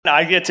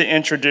I get to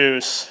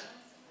introduce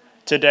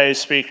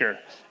today's speaker.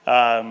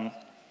 My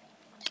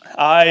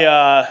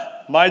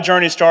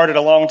journey started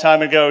a long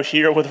time ago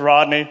here with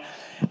Rodney,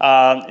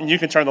 and you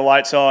can turn the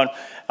lights on.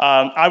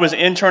 I was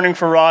interning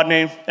for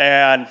Rodney,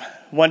 and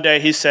one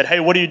day he said, "Hey,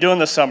 what are you doing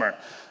this summer?"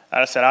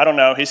 I said, "I don't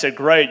know." He said,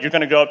 "Great, you're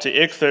going to go up to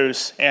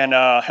Ichthus and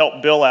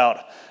help Bill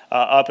out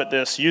up at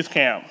this youth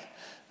camp."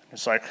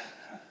 It's like,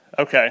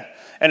 okay.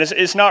 And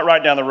it's not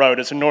right down the road.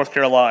 It's in North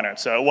Carolina,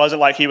 so it wasn't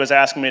like he was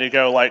asking me to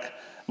go like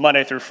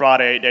Monday through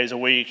Friday, 8 days a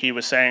week. He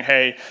was saying,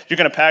 "Hey, you're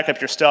going to pack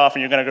up your stuff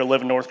and you're going to go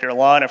live in North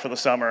Carolina for the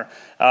summer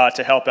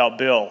to help out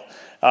Bill."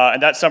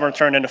 And that summer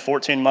turned into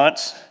 14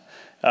 months,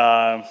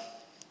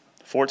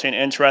 14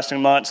 interesting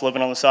months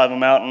living on the side of a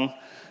mountain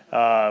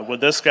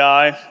with this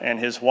guy and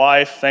his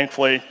wife.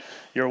 Thankfully,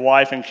 your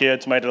wife and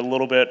kids made it a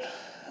little bit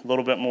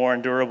more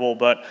endurable.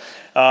 But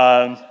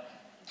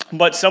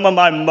some of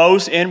my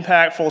most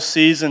impactful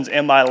seasons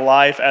in my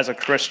life as a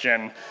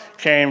Christian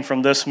came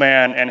from this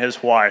man and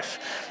his wife.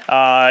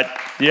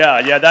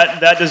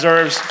 That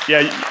deserves,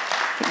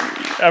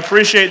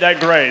 appreciate that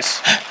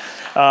grace.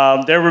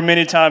 There were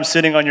many times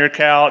sitting on your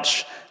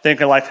couch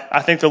thinking like,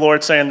 I think the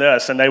Lord's saying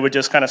this, and they would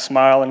just kind of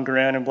smile and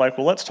grin and be like,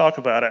 "Well, let's talk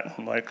about it."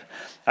 I'm like,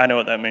 I know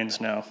what that means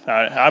now.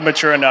 I'm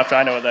mature enough to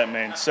I know what that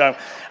means. So,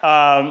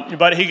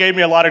 but he gave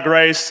me a lot of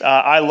grace.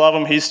 I love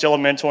him. He's still a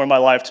mentor in my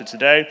life to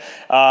today.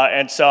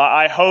 And so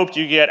I hope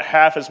you get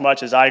half as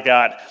much as I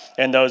got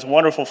in those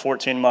wonderful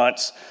 14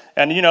 months.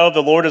 And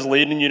the Lord is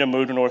leading you to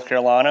move to North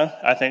Carolina.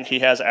 I think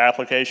he has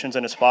applications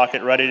in his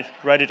pocket ready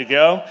to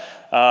go.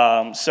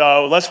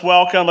 So let's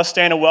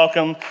stand and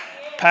welcome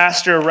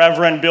Pastor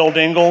Reverend Bill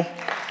Dingle.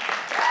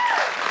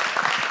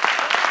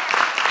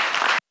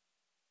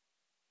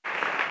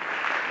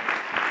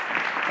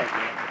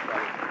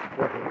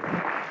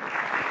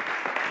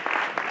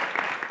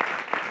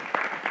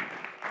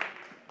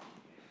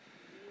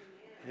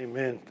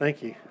 Amen.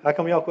 Thank you. How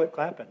come y'all quit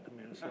clapping? I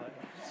mean, it's like,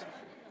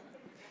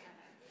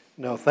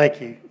 no,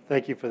 thank you.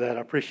 Thank you for that.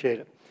 I appreciate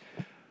it.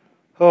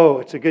 Oh,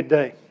 it's a good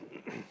day.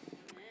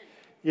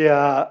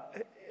 Yeah.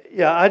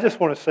 I just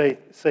want to say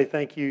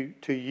thank you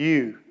to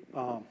you.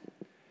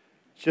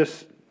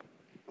 Just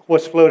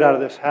what's flowed out of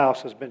this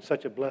house has been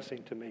such a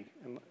blessing to me.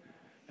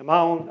 Am I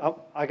on?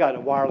 I got a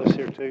wireless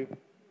here too.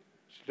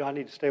 Do I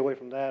need to stay away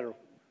from that, or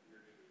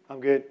I'm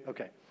good?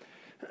 Okay.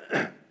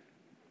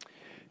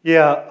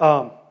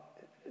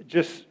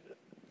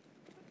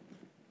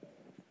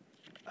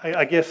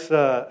 I guess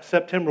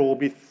September will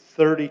be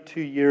 32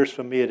 years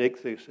for me at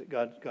Ichthus, at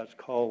God's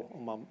call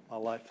on my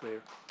life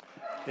there.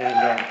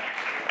 And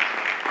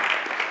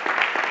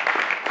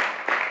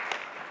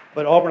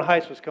but Auburn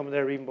Heights was coming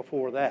there even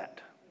before that.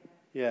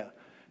 Yeah.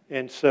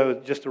 And so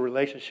just a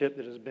relationship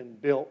that has been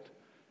built,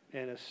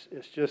 and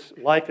it's just,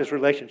 life is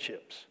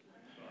relationships.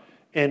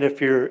 And if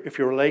your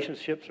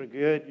relationships are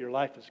good, your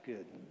life is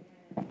good.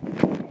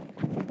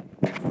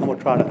 I'm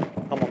gonna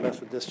mess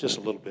with this just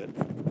a little bit.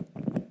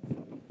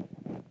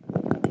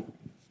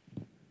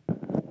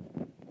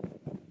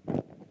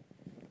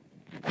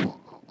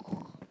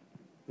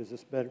 Is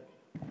this better?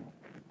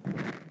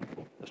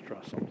 Let's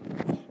try something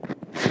else.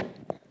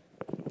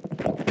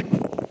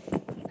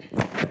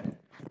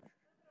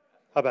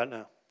 How about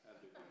now?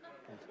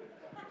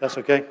 That's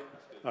okay?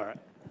 All right.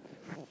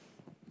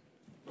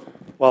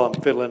 While I'm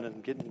fiddling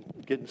and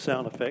getting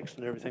sound effects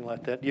and everything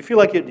like that. Do you feel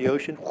like you're in the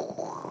ocean?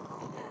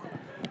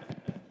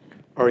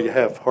 Or you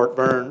have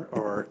heartburn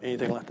or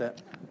anything like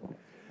that?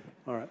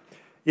 All right.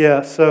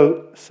 Yeah,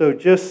 so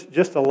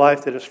just the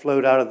life that has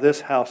flowed out of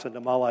this house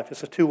into my life,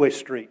 it's a two-way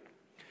street.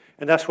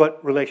 And that's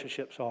what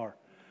relationships are.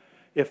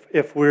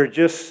 If we're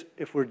just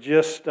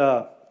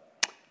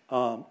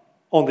on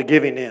the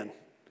giving end,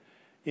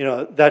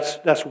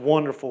 that's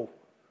wonderful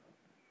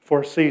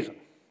for a season,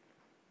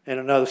 and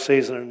another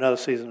season, and another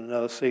season, and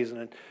another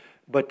season.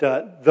 But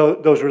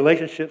those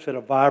relationships that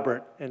are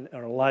vibrant and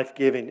are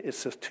life-giving,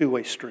 it's a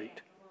two-way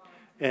street,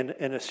 and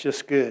it's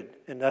just good.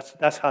 And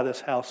that's how this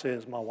house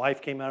is. My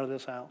wife came out of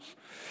this house,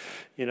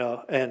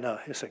 and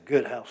it's a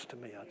good house to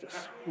me.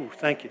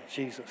 Thank you,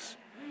 Jesus.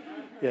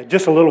 Yeah,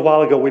 just a little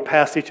while ago, we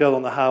passed each other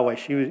on the highway.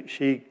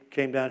 She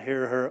came down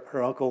here.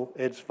 Her uncle,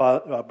 Ed's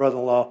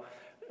brother-in-law,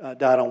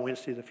 died on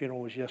Wednesday. The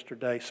funeral was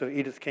yesterday. So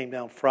Edith came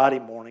down Friday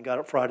morning, got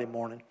up Friday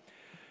morning,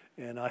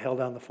 and I held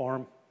down the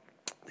farm,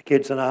 the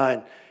kids and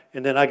I,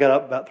 and then I got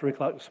up about 3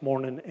 o'clock this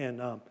morning, and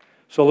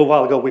so a little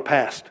while ago, we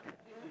passed.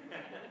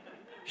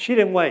 She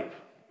didn't wave.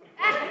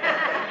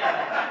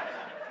 I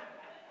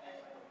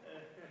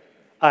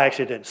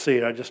actually didn't see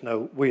it. I just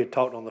know we had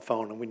talked on the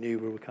phone, and we knew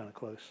we were kind of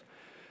close.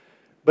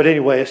 But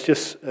anyway, it's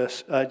just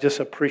I just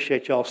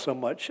appreciate y'all so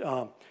much.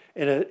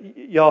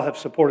 Y'all have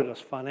supported us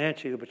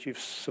financially, but you've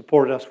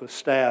supported us with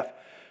staff,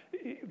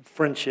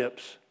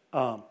 friendships,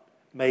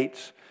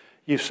 mates.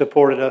 You've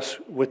supported us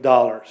with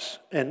dollars.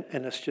 And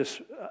it's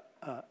just,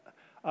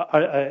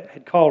 I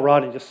had called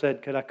Rodney and just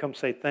said, could I come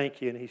say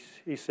thank you? And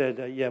he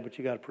said, yeah, but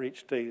you got to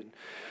preach too.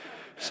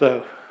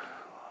 So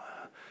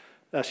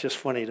that's just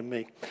funny to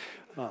me.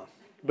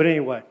 But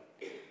anyway,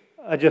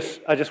 I just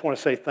want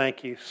to say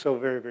thank you so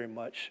very, very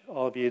much,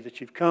 all of you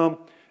that you've come.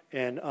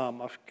 And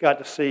I've got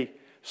to see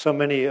so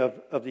many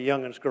of the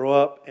young'uns grow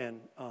up. And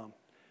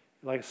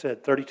like I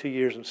said, 32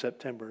 years in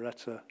September.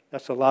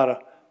 That's a lot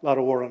of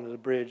water under the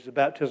bridge. The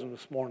baptism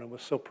this morning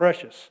was so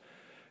precious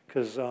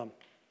because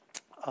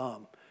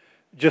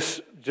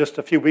just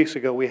a few weeks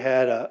ago we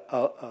had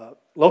a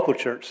local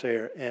church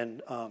there,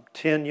 and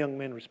 10 young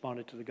men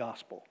responded to the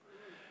gospel.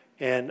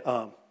 And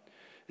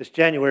this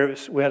January,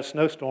 we had a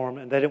snowstorm,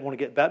 and they didn't want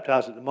to get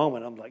baptized at the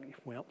moment. I'm like, you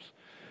wimps.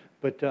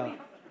 But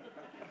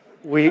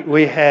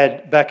we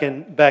had, back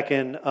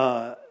in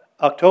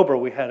October,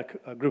 we had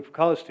a group of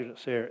college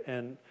students there,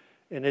 and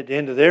at the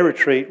end of their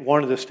retreat,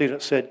 one of the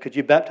students said, "Could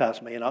you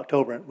baptize me in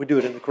October?" And we do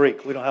it in the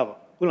creek. We don't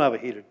have a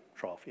heated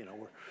trough, you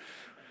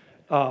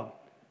know.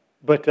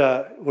 But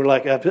we're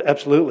like,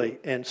 absolutely.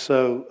 And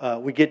so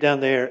we get down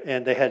there,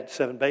 and they had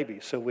 7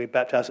 babies. So we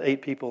baptized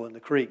 8 people in the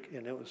creek,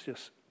 and it was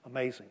just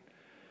amazing.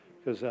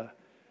 Because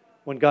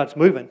when God's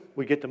moving,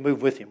 we get to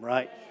move with Him,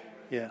 right?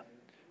 Yeah.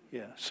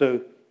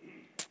 So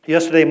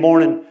yesterday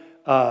morning,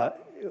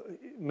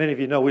 many of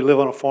you know we live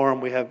on a farm.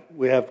 We have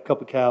a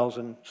couple of cows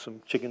and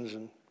some chickens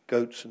and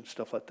goats and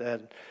stuff like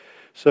that.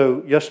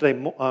 So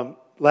yesterday,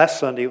 last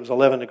Sunday, it was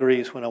 11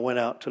 degrees when I went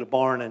out to the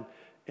barn,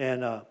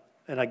 and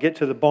I get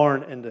to the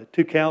barn, and the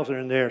 2 cows are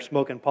in there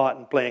smoking pot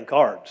and playing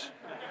cards.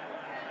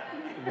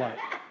 Right.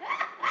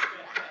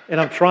 And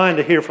I'm trying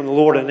to hear from the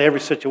Lord in every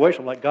situation.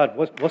 I'm like, God,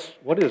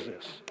 what is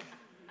this?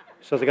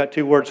 He says, I got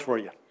 2 words for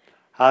you.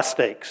 High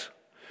stakes.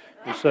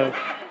 And so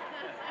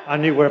I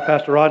knew where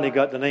Pastor Rodney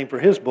got the name for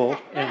his bull.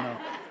 And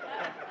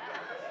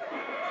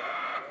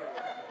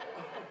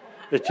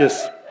it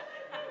just...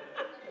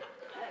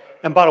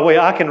 And by the way,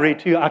 I can read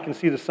too. I can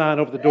see the sign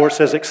over the door that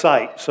says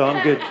excite. So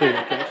I'm good too.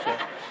 Okay, so.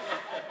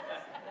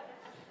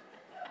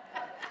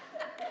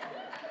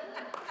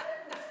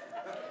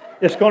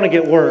 It's going to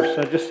get worse.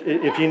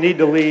 If you need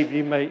to leave,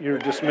 you're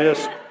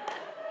dismissed.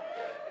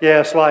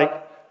 Yeah, it's like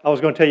I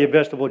was going to tell you a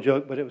vegetable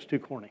joke, but it was too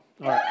corny.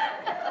 All right.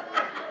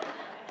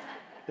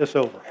 It's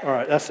over. All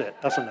right, that's it.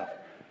 That's enough.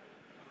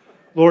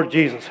 Lord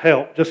Jesus,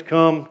 help. Just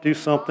come, do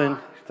something.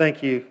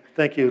 Thank you.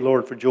 Thank you,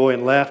 Lord, for joy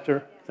and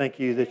laughter. Thank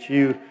you that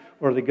you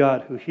are the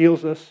God who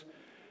heals us.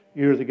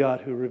 You're the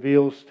God who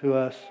reveals to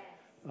us.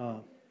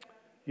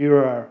 You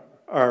are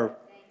our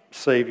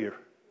Savior.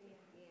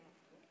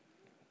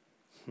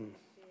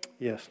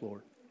 Yes,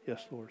 Lord.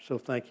 Yes, Lord. So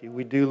thank you.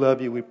 We do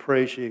love you. We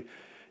praise you.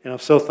 And I'm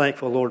so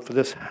thankful, Lord, for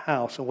this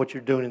house and what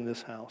you're doing in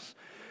this house.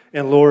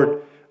 And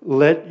Lord,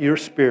 let your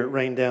Spirit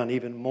rain down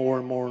even more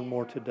and more and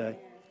more today.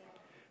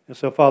 And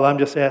so, Father, I'm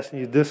just asking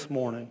you this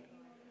morning,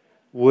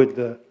 would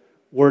the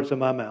words of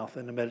my mouth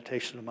and the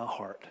meditation of my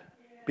heart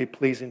be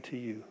pleasing to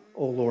you,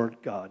 O Lord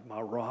God, my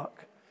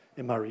rock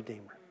and my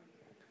Redeemer.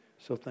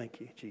 So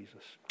thank you,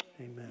 Jesus.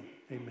 Amen.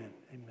 Amen.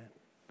 Amen.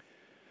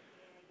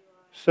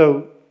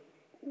 So,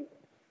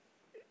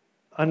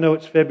 I know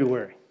it's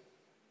February.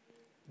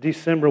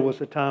 December was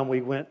the time we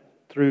went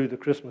through the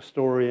Christmas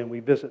story, and we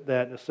visit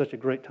that, and it's such a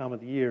great time of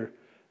the year.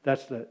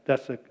 That's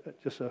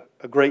just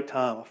a great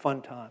time, a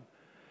fun time.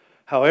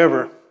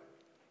 However,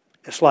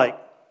 it's the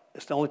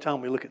only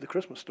time we look at the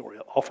Christmas story,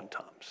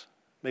 oftentimes.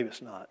 Maybe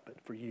it's not, but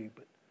for you.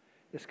 But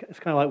it's kind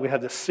of like we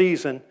have this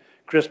season,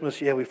 Christmas,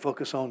 we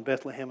focus on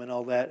Bethlehem and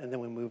all that, and then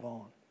we move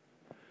on.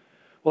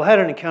 Well, I had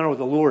an encounter with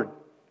the Lord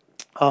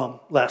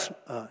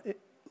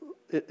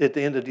at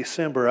the end of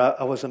December.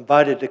 I was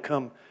invited to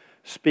come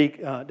speak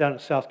down in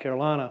South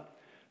Carolina.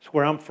 It's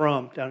where I'm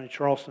from, down in the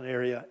Charleston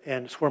area,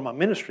 and it's where my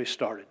ministry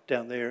started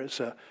down there. It's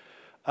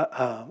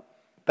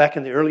back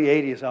in the early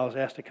 80s, I was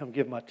asked to come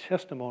give my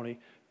testimony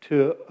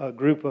to a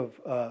group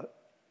of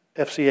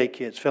FCA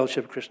kids,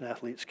 Fellowship of Christian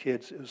Athletes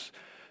kids. It was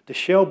the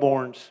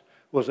Shelbournes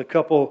was a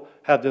couple,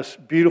 had this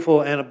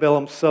beautiful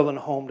antebellum southern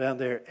home down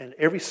there, and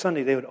every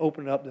Sunday they would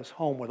open up this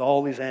home with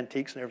all these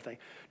antiques and everything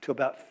to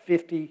about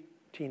 50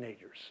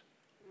 teenagers.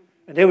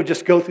 And they would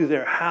just go through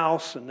their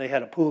house, and they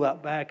had a pool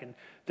out back, and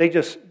it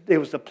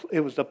was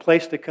the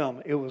place to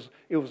come. It was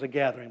a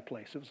gathering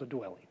place. It was a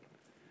dwelling,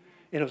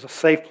 and it was a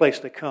safe place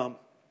to come.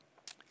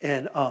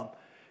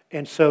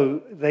 And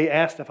so they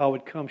asked if I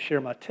would come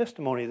share my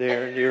testimony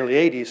there in the early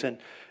 80s,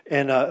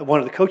 and one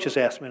of the coaches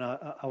asked me, and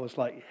I was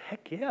like,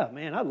 heck yeah,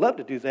 man, I'd love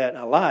to do that. And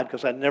I lied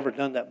because I'd never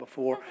done that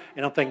before,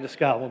 and I'm thinking this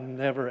guy will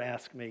never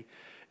ask me.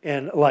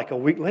 And like a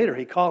week later,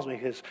 he calls me.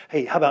 He says,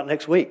 hey, how about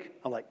next week?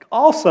 I'm like,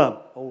 awesome.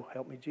 Oh,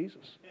 help me,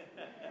 Jesus.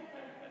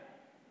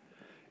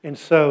 And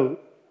so,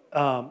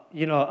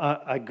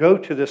 I go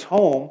to this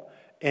home,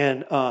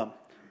 and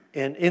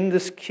in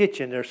this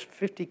kitchen, there's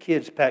 50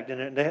 kids packed in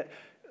it. And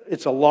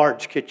it's a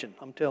large kitchen.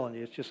 I'm telling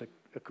you, it's just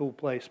a cool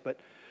place. But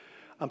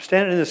I'm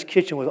standing in this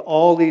kitchen with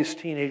all these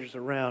teenagers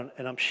around,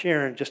 and I'm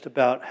sharing just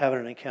about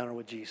having an encounter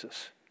with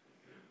Jesus,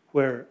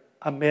 where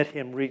I met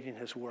him reading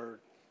his word.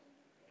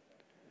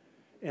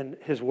 And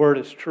his word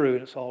is true,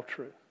 and it's all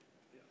true.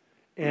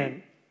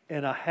 And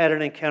I had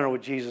an encounter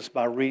with Jesus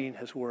by reading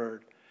his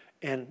word.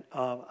 And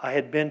I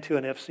had been to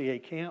an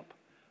FCA camp.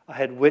 I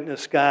had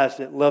witnessed guys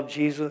that loved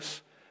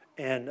Jesus.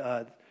 And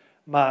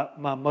my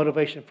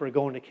motivation for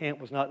going to camp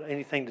was not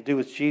anything to do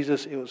with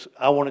Jesus. It was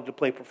I wanted to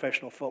play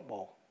professional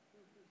football.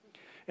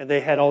 And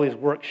they had all these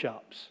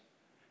workshops.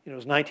 It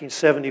was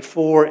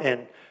 1974,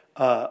 and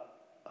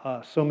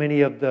so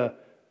many of the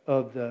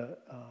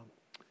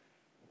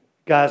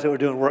guys that were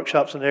doing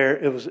workshops in there,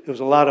 it was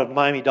a lot of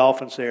Miami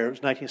Dolphins there. It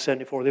was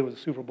 1974. They were the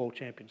Super Bowl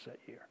champions that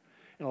year.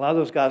 And a lot of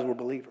those guys were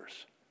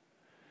believers.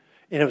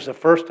 And it was the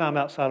first time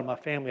outside of my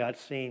family I'd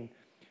seen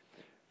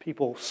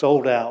people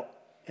sold out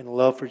in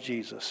love for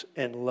Jesus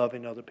and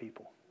loving other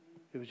people.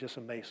 It was just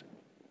amazing.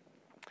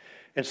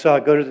 And so I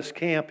go to this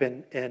camp,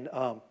 and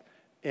I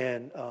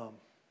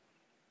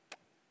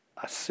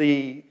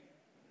see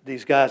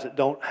these guys that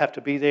don't have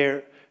to be there.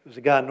 It was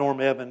a guy,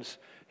 Norm Evans.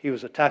 He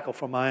was a tackle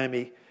from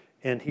Miami,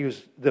 and he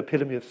was the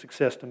epitome of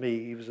success to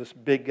me. He was this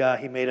big guy.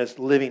 He made us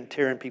living,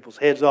 tearing people's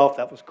heads off.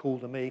 That was cool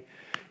to me.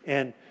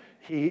 And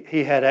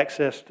he had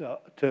access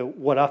to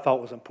what I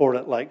thought was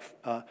important, like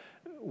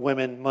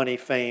women, money,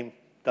 fame,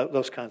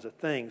 those kinds of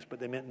things, but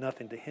they meant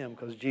nothing to him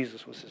because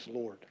Jesus was his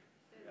Lord.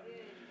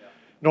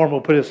 Norm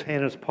would put his hand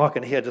in his pocket,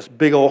 and he had this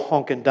big old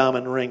honking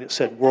diamond ring that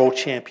said World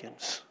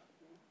Champions,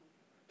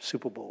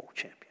 Super Bowl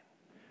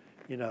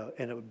champion,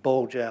 and it would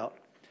bulge out.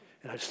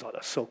 And I just thought,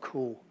 that's so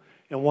cool.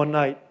 And one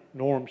night,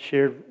 Norm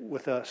shared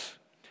with us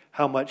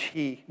how much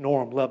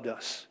Norm loved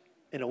us.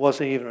 And it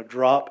wasn't even a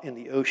drop in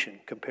the ocean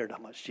compared to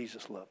how much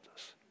Jesus loved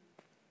us.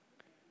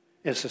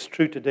 And it's as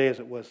true today as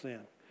it was then.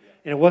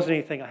 And it wasn't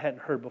anything I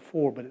hadn't heard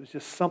before, but it was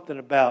just something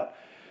about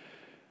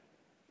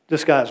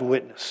this guy's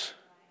witness.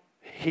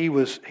 He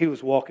was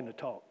walking the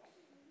talk.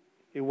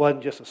 It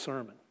wasn't just a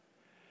sermon.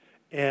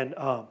 And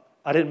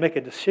I didn't make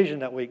a decision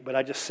that week, but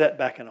I just sat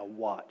back and I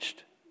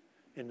watched.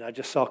 And I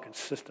just saw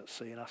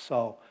consistency, and I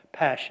saw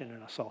passion,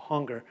 and I saw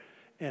hunger.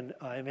 And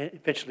I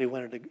eventually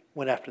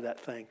went after that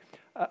thing.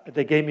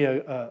 They gave me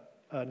a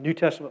New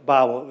Testament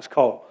Bible.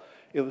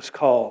 It was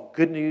called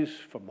Good News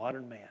for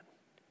Modern Man,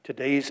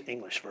 today's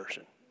English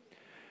version.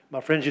 My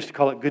friends used to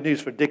call it Good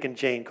News for Dick and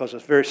Jane because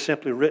it's very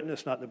simply written.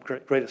 It's not the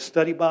greatest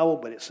study Bible,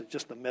 but it's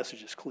just the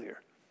message is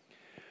clear.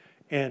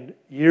 And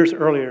years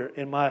earlier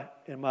in my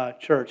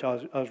church,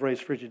 I was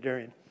raised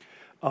Frigidarian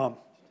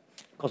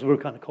because we were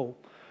kind of cold.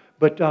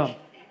 But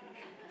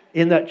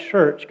in that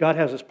church, God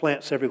has His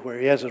plants everywhere.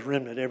 He has His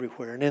remnant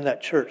everywhere. And in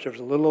that church, there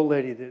was a little old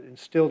lady that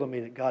instilled in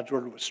me that God's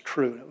Word was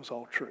true, and it was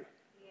all true.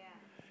 Yeah.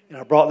 And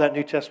I brought that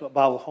New Testament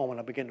Bible home, and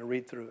I began to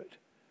read through it.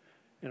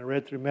 And I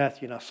read through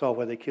Matthew, and I saw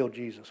where they killed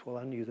Jesus. Well,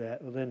 I knew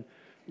that. Well, then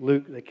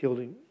Luke, they killed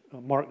him.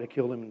 Mark, they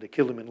killed him, and they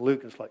killed him in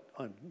Luke. And it's like,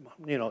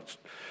 it's,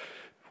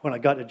 when I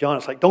got to John,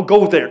 it's like, don't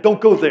go there,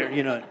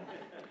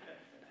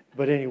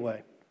 But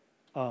anyway,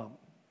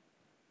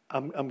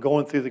 I'm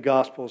going through the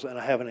Gospels, and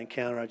I have an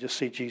encounter. I just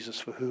see Jesus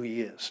for who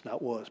He is,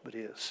 not was, but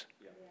is.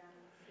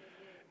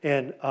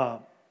 And I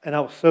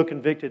was so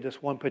convicted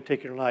this one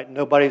particular night.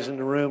 Nobody's in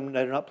the room.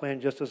 They're not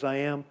playing Just As I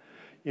Am.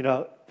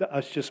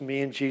 It's just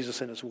me and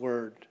Jesus and His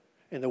Word.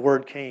 And the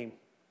Word came,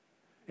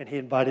 and He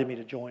invited me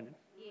to join Him.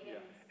 Yes.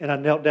 And I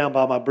knelt down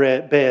by my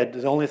bed.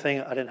 The only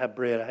thing, I didn't have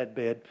bread, I had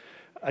bed.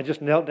 I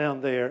just knelt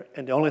down there,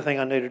 and the only thing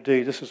I needed to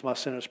do, this was my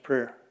sinner's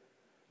prayer.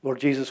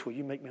 Lord Jesus, will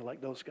You make me like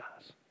those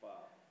guys? Wow.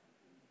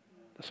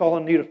 That's all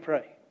I need to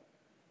pray.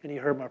 And He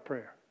heard my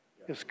prayer.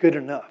 Yeah. It's good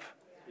enough.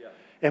 Yeah.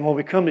 And when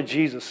we come to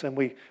Jesus and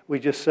we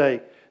just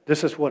say,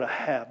 this is what I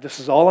have. This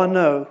is all I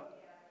know.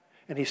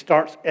 And He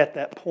starts at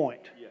that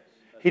point. Yes.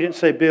 He didn't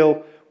say,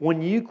 Bill,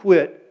 when you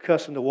quit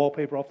cussing the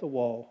wallpaper off the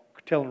wall,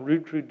 telling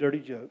rude, crude, dirty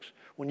jokes,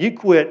 when you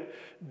quit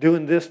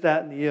doing this,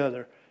 that, and the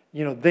other,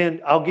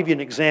 then I'll give you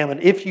an exam,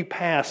 and if you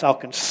pass, I'll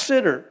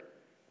consider.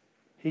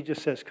 He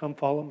just says, come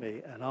follow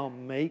me, and I'll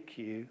make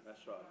you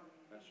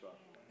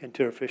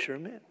into a fisher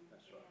of men.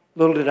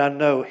 Little did I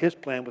know His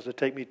plan was to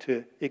take me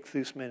to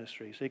Ichthus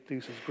Ministries.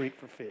 Ichthus is Greek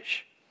for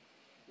fish.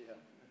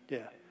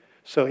 Yeah.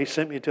 So He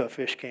sent me to a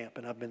fish camp,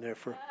 and I've been there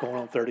for going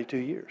on 32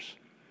 years.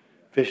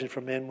 Fishing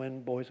for men,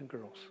 women, boys, and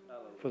girls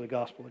for the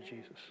gospel of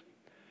Jesus.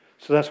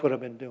 So that's what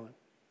I've been doing.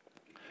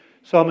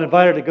 So I'm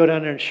invited to go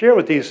down there and share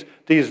with these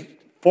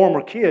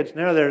former kids.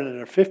 Now they're in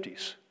their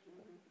 50s.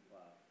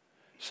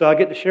 So I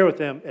get to share with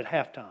them at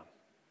halftime.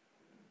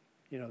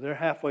 They're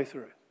halfway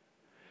through.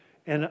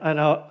 And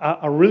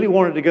I really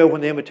wanted to go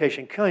when the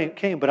invitation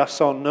came, but I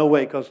saw no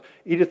way because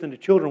Edith and the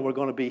children were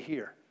going to be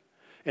here.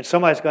 And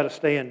somebody's got to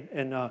stay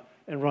and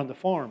run the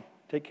farm,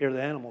 take care of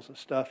the animals and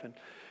stuff.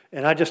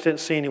 And I just didn't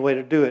see any way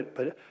to do it.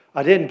 But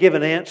I didn't give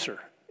an answer.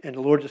 And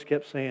the Lord just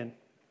kept saying,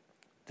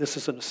 this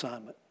is an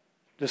assignment.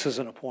 This is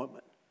an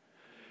appointment.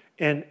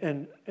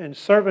 And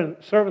serving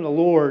the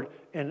Lord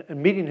and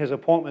meeting His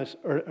appointments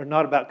are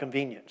not about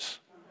convenience.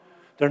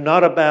 They're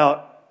not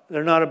about,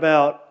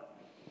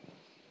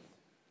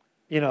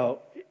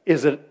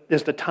 is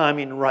the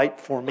timing right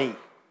for me?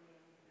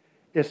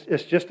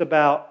 It's just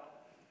about,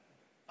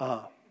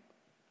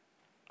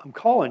 I'm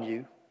calling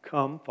you,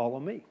 come follow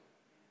me.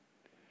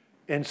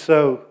 And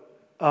so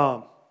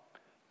I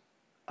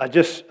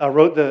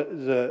wrote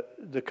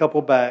the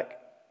couple back.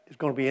 It's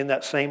going to be in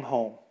that same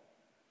home,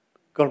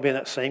 going to be in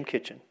that same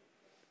kitchen.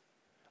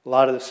 A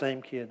lot of the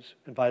same kids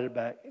invited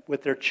back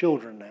with their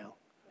children now.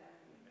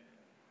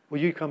 Will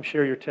you come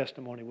share your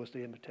testimony was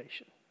the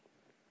invitation.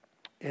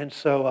 And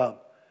so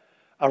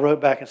I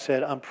wrote back and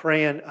said, I'm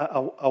praying,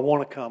 I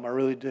want to come, I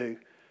really do.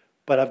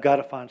 But I've got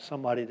to find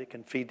somebody that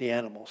can feed the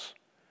animals.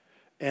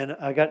 And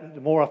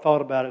the more I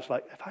thought about it, it's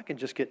like, if I can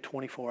just get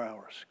 24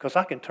 hours, because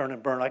I can turn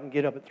and burn. I can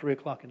get up at 3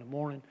 o'clock in the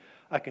morning.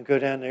 I can go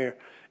down there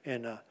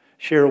and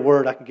share a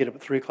word. I can get up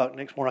at 3 o'clock the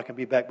next morning. I can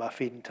be back by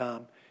feeding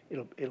time.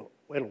 It'll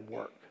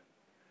work.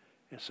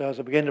 And so as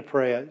I began to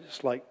pray,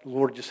 it's like the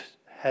Lord just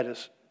had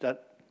us,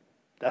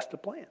 that's the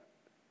plan.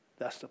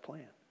 That's the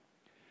plan.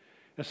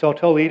 And so I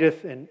told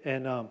Edith, and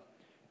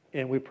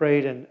we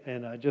prayed, and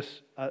the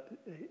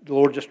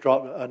Lord just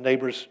dropped a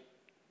neighbor's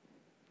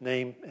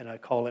name, and I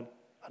called him.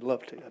 I'd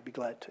love to. I'd be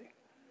glad to.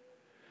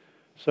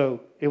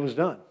 So it was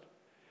done.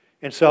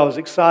 And so I was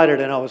excited,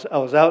 and I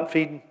was out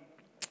feeding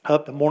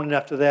up the morning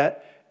after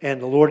that,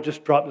 and the Lord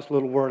just dropped this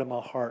little word in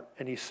my heart,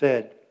 and He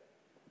said,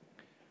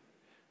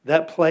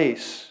 that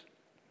place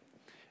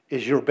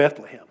is your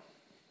Bethlehem.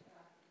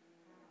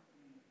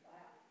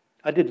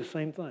 I did the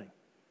same thing.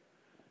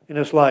 And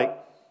it's like,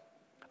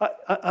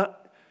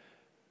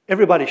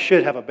 everybody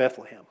should have a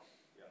Bethlehem.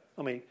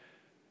 I mean,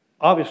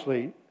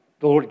 obviously,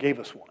 the Lord gave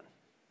us one.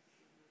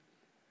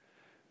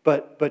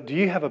 But do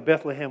you have a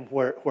Bethlehem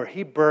where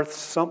He birthed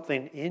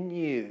something in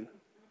you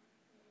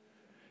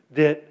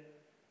that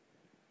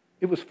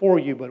it was for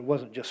you, but it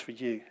wasn't just for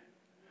you?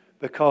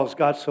 Because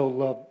God so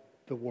loved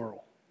the world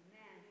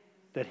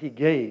that He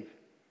gave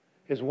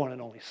His one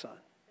and only Son,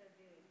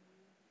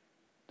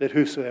 that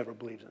whosoever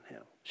believes in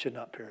Him should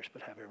not perish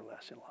but have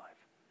everlasting life.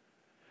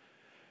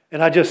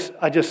 And I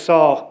just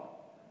saw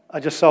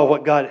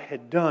what God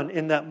had done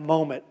in that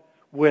moment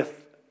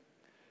with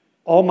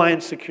all my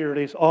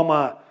insecurities, all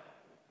my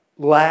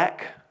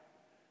lack.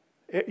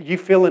 You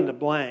fill in the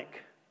blank.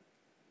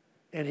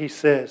 And He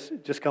says,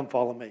 just come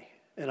follow me,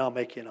 and I'll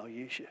make you and I'll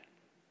use you.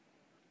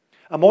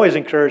 I'm always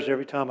encouraged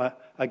every time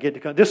I get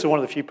to come. This is one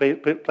of the few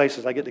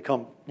places I get to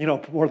come,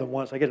 more than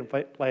once. I get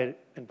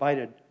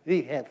invited.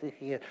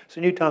 It's a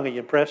new tongue. Are you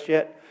impressed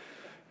yet?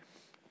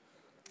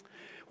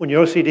 When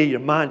you're OCD,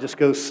 your mind just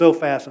goes so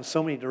fast in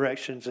so many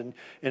directions, and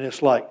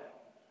it's like,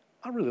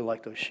 I really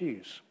like those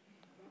shoes.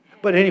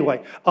 But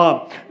anyway,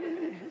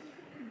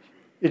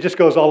 it just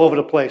goes all over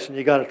the place, and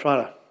you got to try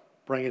to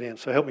bring it in.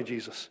 So help me,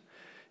 Jesus.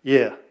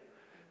 Yeah.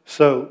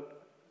 So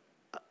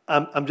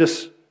I'm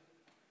just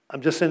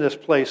in this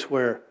place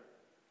where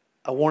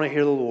I want to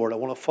hear the Lord. I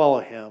want to follow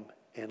Him,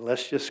 and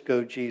let's just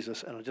go,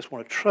 Jesus. And I just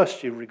want to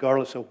trust You,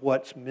 regardless of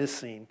what's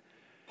missing,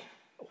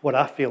 what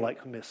I feel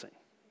like missing.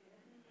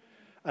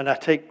 And I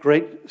take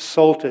great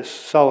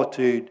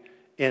solitude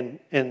in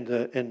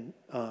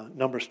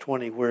Numbers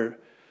 20, where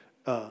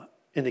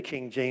in the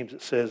King James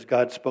it says,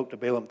 God spoke to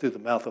Balaam through the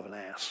mouth of an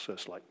ass. So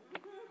it's like,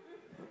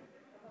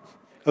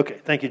 okay,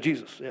 thank you,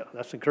 Jesus. Yeah,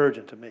 that's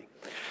encouraging to me.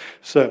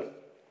 So,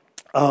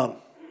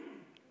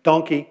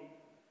 donkey,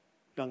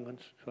 young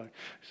ones, sorry,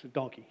 it's a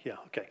donkey, yeah,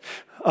 okay.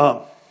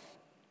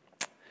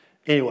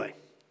 Anyway,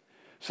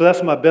 so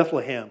that's my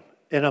Bethlehem.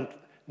 And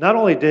not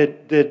only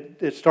did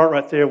it start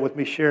right there with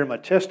me sharing my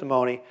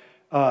testimony,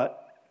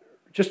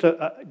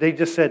 they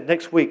just said,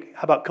 next week,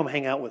 how about come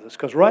hang out with us?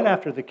 Because right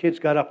after the kids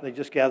got up, they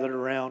just gathered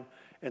around,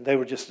 and they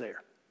were just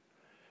there.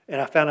 And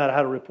I found out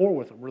how to rapport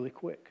with them really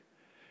quick.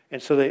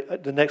 And so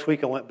the next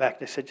week I went back,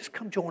 they said, just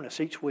come join us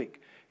each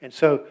week. And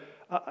so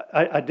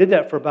I did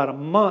that for about a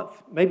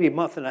month, maybe a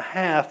month and a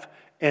half,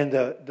 and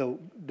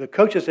the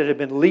coaches that had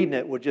been leading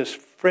it were just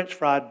French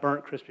fried,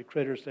 burnt, crispy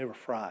critters. They were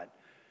fried.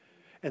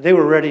 And they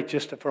were ready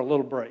just for a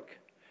little break.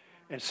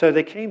 And so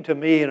they came to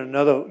me and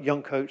another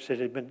young coach that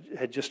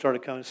had just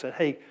started coming and said,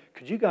 hey,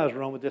 could you guys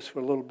run with this for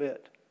a little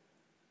bit?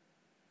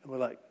 And we're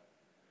like,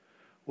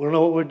 we don't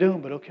know what we're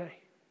doing, but okay.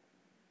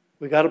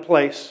 We got a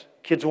place.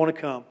 Kids want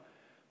to come.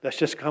 Let's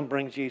just come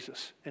bring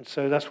Jesus. And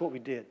so that's what we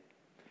did.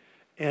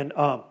 And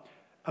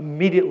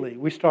immediately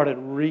we started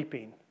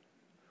reaping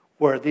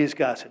where these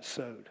guys had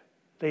sowed.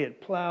 They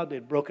had plowed, they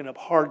had broken up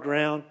hard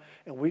ground,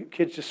 and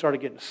kids just started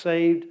getting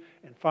saved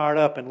and fired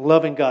up and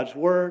loving God's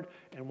Word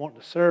and wanting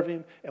to serve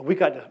Him. And we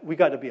got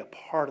to be a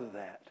part of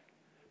that.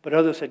 But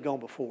others had gone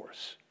before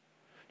us.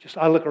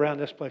 I look around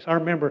this place. I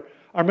remember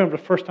the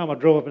first time I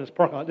drove up in this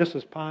parking lot. This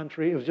was pine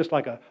tree. It was just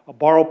like a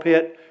borrow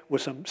pit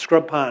with some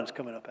scrub pines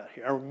coming up out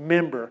here. I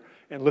remember,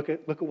 and look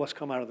at what's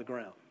come out of the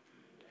ground.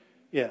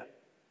 Yeah.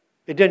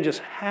 It didn't just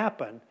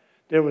happen.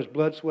 There was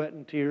blood, sweat,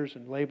 and tears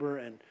and labor,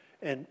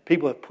 and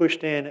people have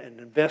pushed in and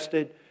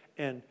invested,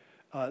 and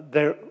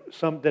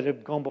some that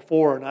have gone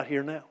before are not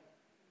here now.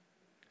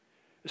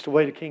 It's the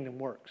way the kingdom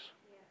works.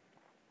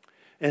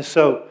 And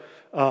so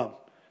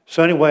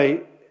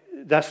anyway,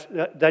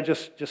 that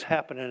just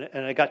happened,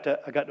 and I got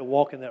to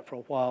walk in that for a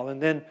while,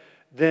 and then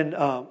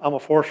I'm a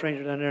forest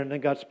ranger down there, and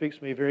then God speaks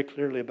to me very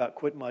clearly about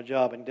quitting my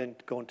job and then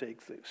going to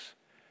Ichthus.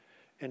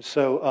 And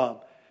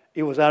so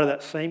it was out of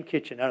that same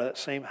kitchen, out of that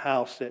same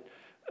house that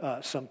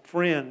some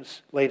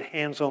friends laid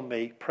hands on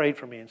me, prayed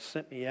for me, and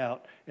sent me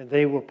out, and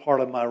they were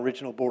part of my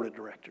original board of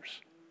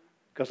directors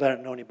because I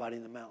didn't know anybody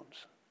in the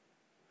mountains.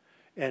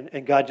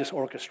 And God just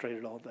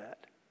orchestrated all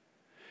that.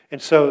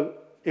 And so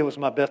it was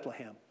my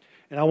Bethlehem.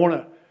 And I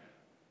want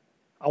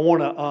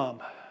to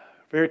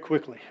very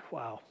quickly,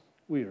 wow,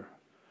 we are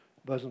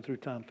buzzing through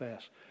time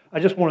fast. I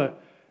just want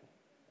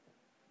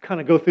to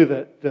kind of go through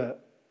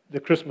the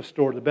Christmas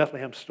story, the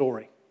Bethlehem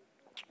story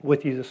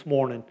with you this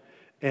morning.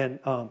 And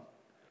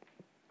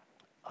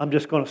I'm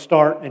just going to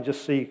start and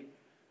just see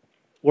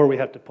where we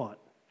have to punt.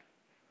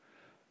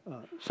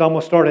 So I'm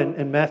going to start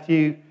in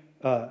Matthew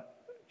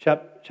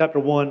chapter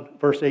 1,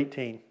 verse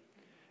 18.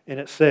 And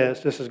it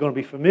says, this is going to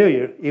be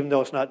familiar, even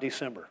though it's not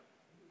December.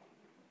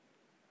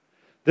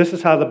 This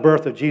is how the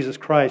birth of Jesus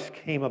Christ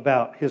came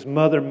about. His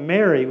mother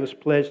Mary was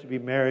pledged to be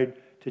married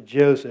to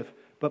Joseph,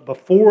 but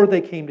before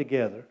they came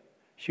together,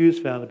 she was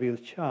found to be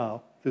with child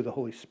through the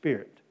Holy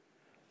Spirit.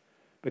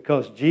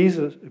 Because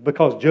Joseph,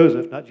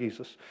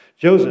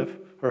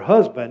 her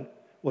husband,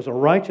 was a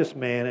righteous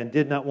man and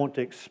did not want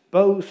to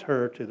expose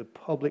her to the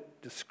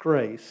public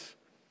disgrace,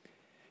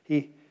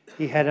 he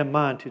had in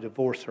mind to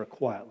divorce her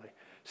quietly.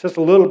 It says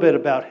a little bit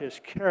about his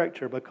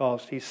character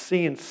because he's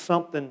seeing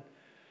something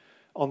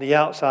on the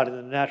outside in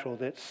the natural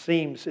that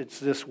seems it's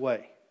this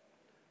way.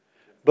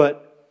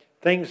 But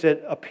things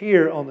that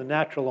appear on the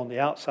natural on the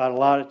outside a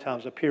lot of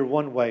times appear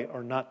one way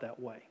or not that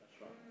way.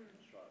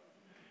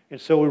 And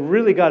so we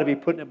really got to be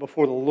putting it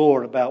before the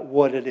Lord about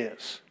what it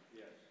is.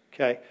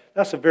 Okay?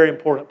 That's a very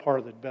important part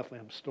of the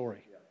Bethlehem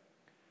story.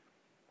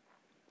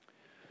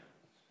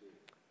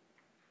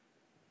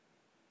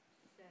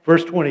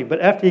 Verse 20,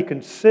 but after he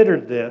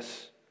considered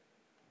this,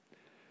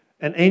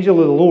 an angel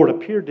of the Lord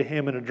appeared to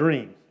him in a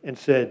dream and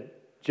said,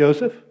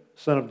 Joseph,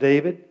 son of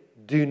David,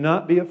 do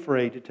not be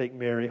afraid to take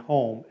Mary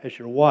home as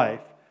your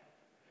wife,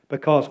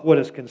 because what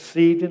is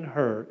conceived in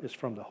her is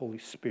from the Holy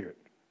Spirit.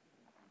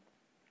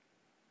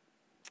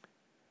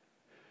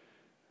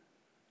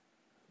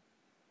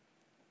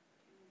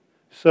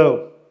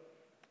 So,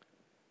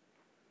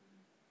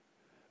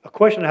 a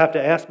question I have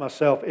to ask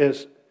myself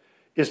is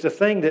the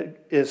thing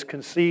that is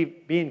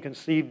being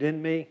conceived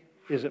in me,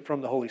 is it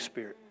from the Holy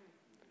Spirit?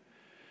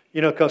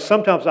 You know, because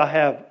sometimes I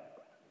have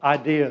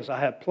ideas, I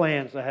have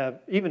plans, I have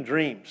even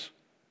dreams,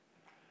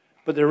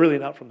 but they're really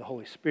not from the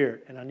Holy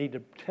Spirit. And I need to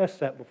test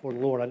that before the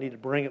Lord. I need to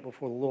bring it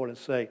before the Lord and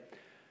say,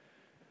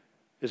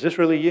 is this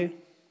really you?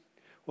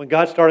 When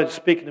God started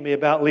speaking to me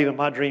about leaving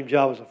my dream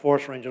job as a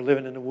forest ranger,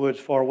 living in the woods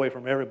far away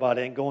from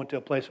everybody and going to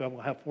a place where I'm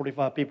going to have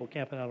 45 people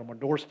camping out on my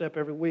doorstep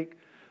every week,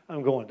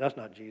 I'm going, that's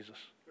not Jesus.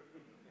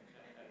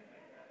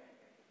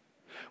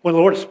 When the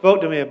Lord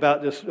spoke to me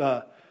about this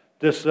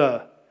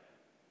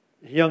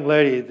young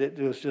lady that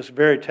was just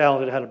very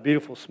talented, had a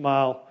beautiful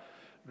smile,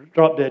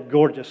 drop dead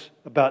gorgeous,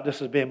 about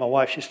this as being my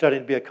wife. She's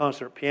studying to be a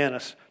concert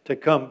pianist to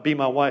come be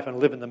my wife and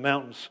live in the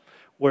mountains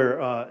where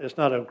it's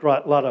not a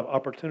lot of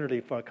opportunity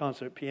for a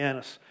concert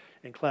pianist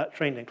and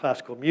trained in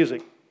classical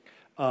music.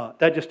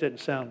 That just didn't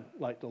sound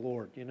like the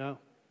Lord, you know?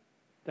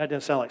 That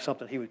didn't sound like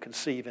something He would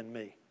conceive in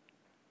me.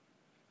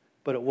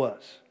 But it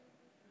was.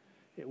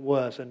 It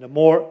was. And the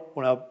more,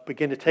 when I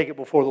began to take it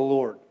before the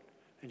Lord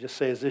and just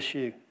say, is this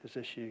you? Is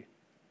this you?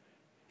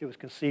 It was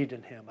conceived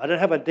in Him. I didn't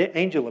have an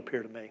angel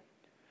appear to me.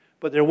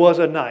 But there was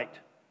a night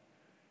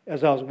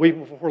as I was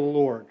weeping before the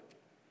Lord,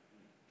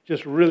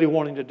 just really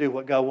wanting to do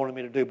what God wanted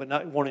me to do, but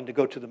not wanting to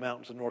go to the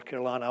mountains of North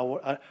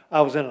Carolina.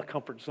 I was in a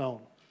comfort zone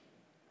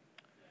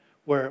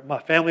where my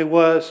family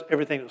was,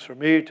 everything was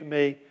familiar to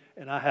me,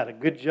 and I had a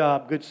good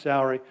job, good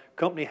salary,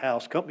 company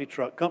house, company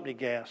truck, company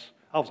gas.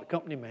 I was a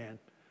company man.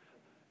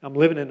 I'm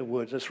living in the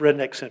woods. It's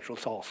Redneck Central.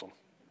 It's awesome.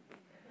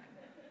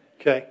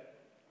 Okay?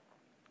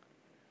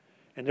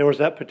 And there was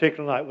that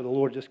particular night where the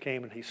Lord just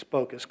came and He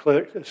spoke as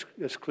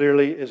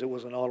clearly as it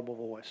was an audible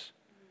voice.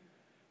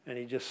 And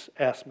He just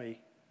asked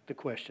me the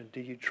question,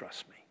 do you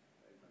trust me?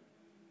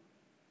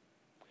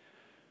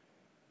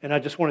 And I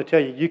just want to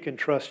tell you, you can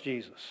trust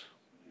Jesus.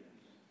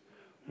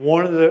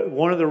 One of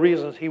the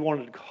reasons He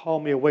wanted to call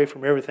me away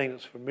from everything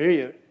that's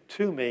familiar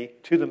to me,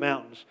 to the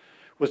mountains,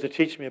 was to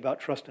teach me about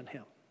trusting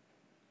Him.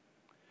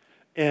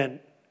 And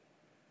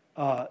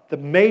the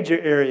major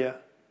area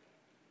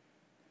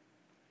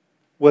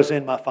was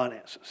in my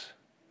finances.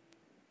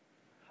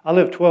 I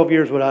lived 12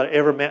 years without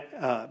ever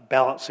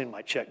balancing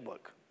my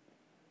checkbook.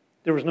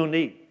 There was no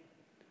need.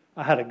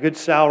 I had a good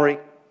salary.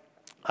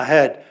 I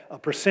had a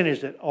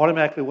percentage that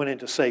automatically went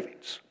into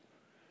savings.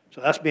 So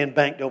that's being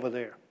banked over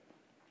there.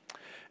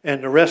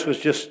 And the rest was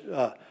just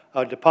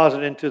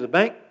deposited into the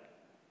bank.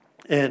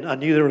 And I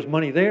knew there was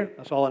money there.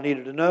 That's all I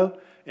needed to know.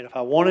 And if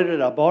I wanted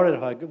it, I bought it.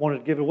 If I wanted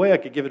to give it away, I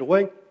could give it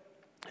away.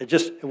 It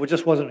just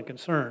wasn't a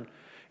concern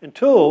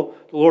until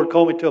the Lord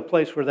called me to a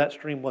place where that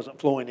stream wasn't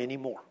flowing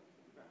anymore.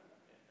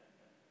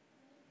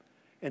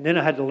 And then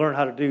I had to learn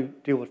how to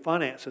deal with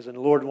finances, and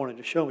the Lord wanted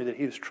to show me that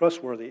He was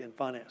trustworthy in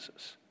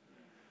finances.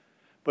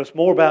 But it's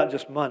more about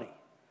just money.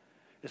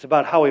 It's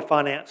about how we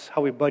finance,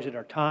 how we budget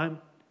our time.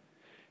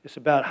 It's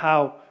about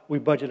how we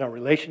budget our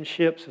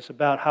relationships. It's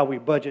about how we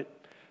budget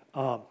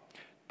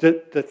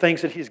the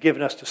things that He's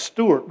given us to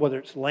steward, whether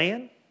it's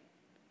land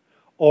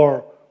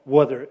or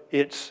whether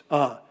it's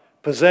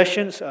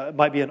possessions. It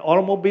might be an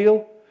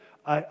automobile.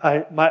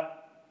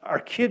 our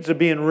kids are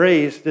being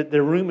raised that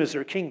their room is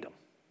their kingdom.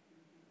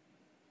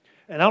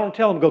 And I don't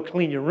tell them, go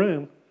clean your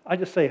room. I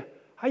just say,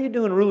 how you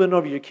doing ruling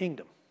over your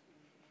kingdom?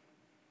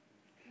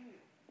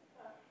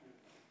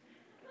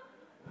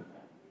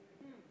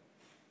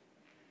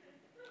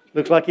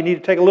 Looks like you need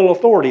to take a little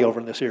authority over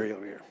in this area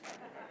over here.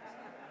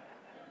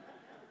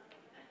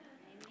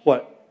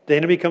 What? The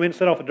enemy come in and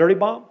set off a dirty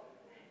bomb?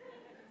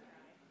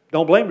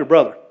 Don't blame your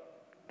brother.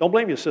 Don't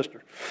blame your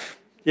sister.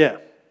 Yeah,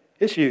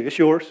 it's you. It's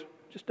yours.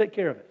 Just take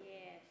care of it.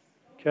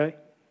 Okay?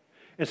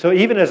 And so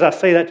even as I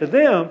say that to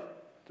them,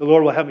 the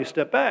Lord will have me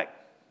step back.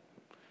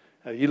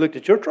 Have you looked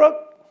at your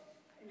truck?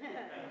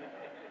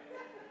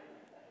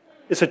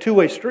 It's a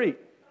two-way street.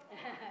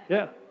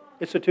 Yeah,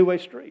 it's a two-way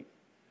street.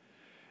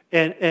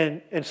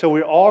 And so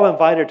we're all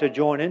invited to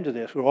join into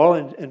this. We're all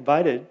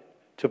invited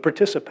to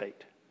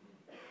participate.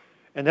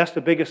 And that's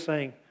the biggest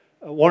thing.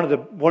 One of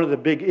the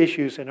big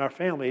issues in our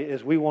family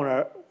is we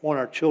want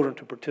our children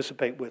to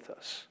participate with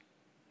us.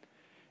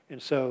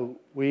 And so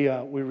we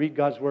read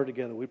God's Word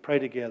together. We pray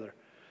together.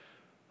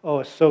 Oh,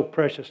 it's so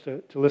precious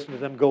to listen to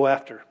them go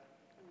after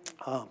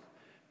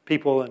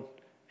people,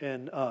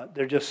 and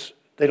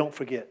they don't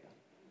forget.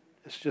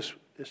 It's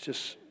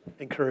just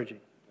encouraging.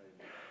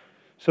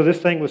 So this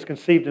thing was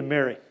conceived in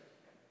Mary.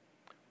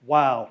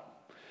 Wow,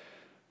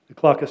 the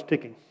clock is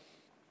ticking.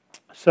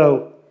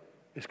 So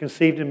it's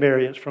conceived in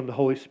Mary. It's from the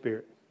Holy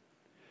Spirit,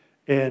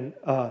 and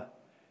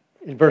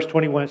in verse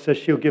 21 it says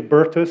she'll give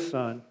birth to a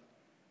son,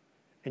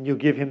 and you'll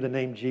give him the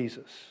name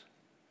Jesus,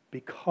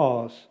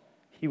 because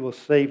he will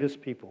save his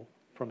people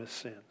from his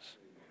sins.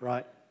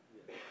 Right?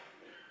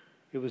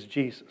 It was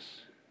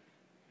Jesus.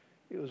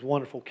 It was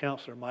Wonderful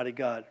Counselor, Mighty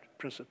God,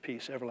 Prince of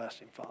Peace,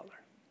 Everlasting Father.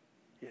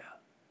 Yeah,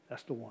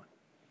 that's the one.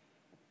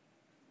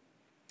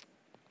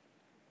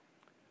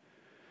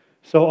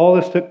 So all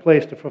this took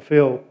place to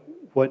fulfill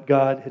what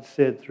God had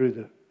said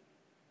through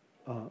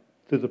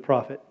the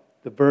prophet.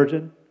 The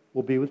virgin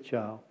will be with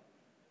child.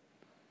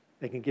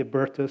 They can give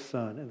birth to a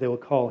son, and they will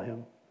call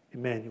him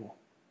Emmanuel,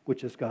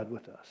 which is God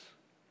with us.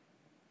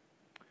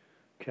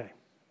 Okay.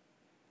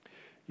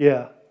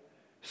 Yeah.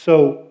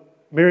 So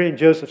Mary and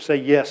Joseph say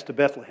yes to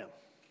Bethlehem.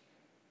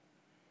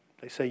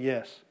 They say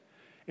yes.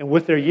 And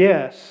with their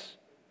yes,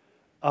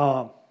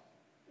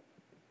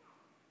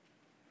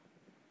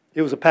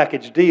 it was a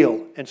package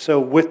deal. And so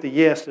with the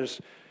yes,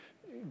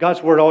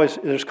 God's Word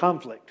there's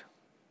conflict,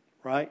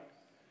 right?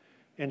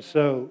 And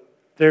so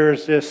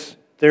there's this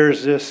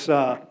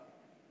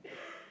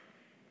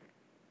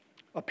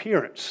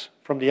appearance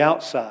from the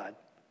outside.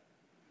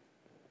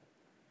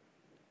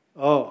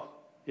 Oh,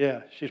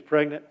 yeah, she's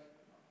pregnant.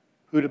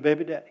 Who the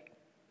baby daddy?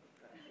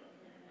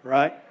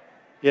 Right?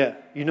 Yeah,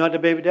 you not the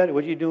baby daddy.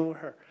 What are you doing with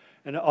her?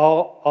 And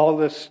all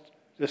this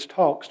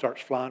talk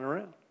starts flying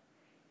around.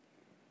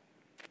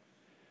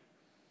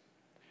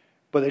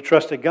 But they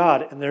trusted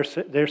God, and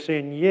they're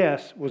saying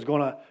yes was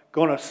going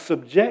to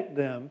subject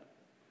them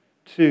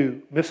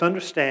to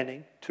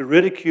misunderstanding, to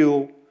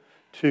ridicule,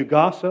 to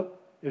gossip.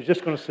 It was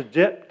just going to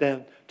subject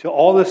them to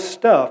all this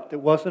stuff that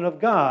wasn't of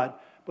God,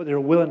 but they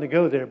were willing to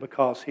go there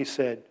because he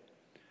said,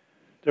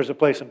 there's a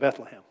place in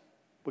Bethlehem.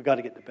 We've got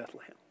to get to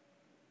Bethlehem.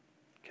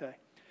 Okay?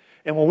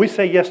 And when we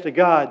say yes to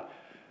God,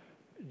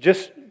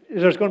 there's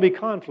going to be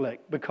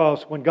conflict,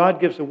 because when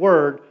God gives the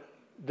word,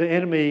 the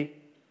enemy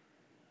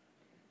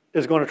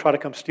is going to try to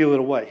come steal it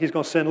away. He's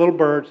going to send little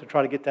birds to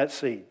try to get that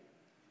seed.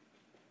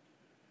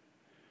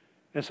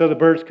 And so the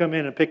birds come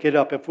in and pick it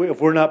up. If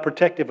we're not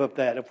protective of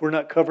that, if we're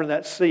not covering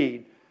that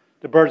seed,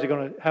 the birds are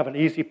going to have an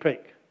easy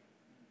pick.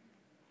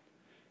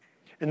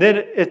 And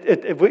then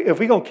if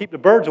we're going to keep the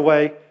birds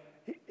away,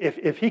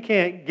 if he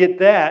can't get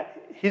that,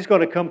 he's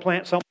going to come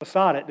plant something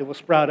beside it that will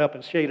sprout up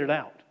and shade it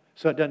out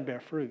so it doesn't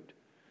bear fruit.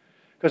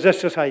 Because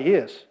that's just how he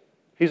is.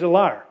 He's a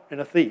liar and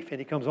a thief, and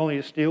he comes only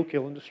to steal,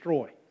 kill, and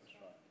destroy.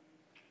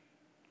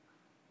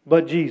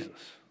 But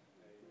Jesus,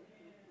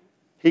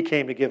 he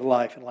came to give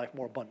life and life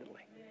more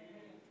abundantly.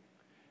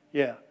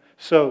 Yeah.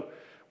 So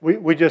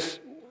we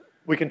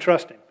can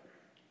trust him.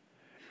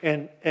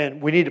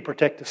 And we need to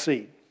protect the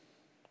seed.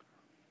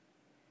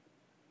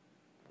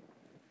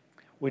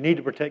 We need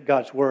to protect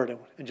God's word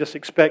and just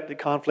expect that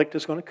conflict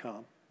is going to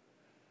come.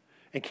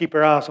 And keep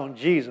our eyes on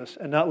Jesus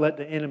and not let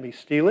the enemy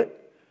steal it.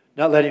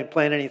 Not let him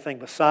plant anything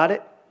beside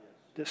it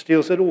that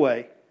steals it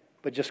away.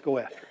 But just go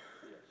after it.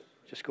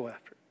 Just go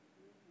after it.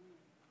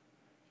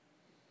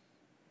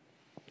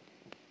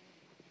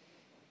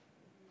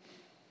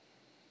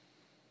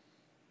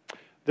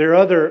 There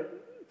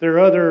are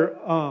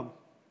other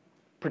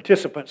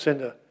participants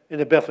in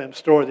the Bethlehem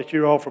story that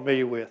you're all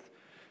familiar with.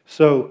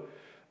 So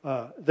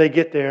they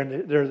get there,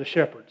 and they're the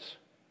shepherds.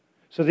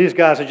 So these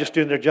guys are just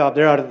doing their job.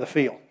 They're out in the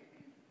field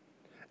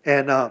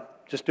and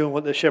just doing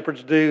what the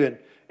shepherds do,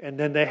 and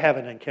then they have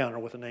an encounter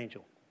with an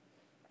angel.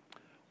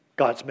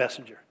 God's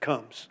messenger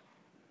comes,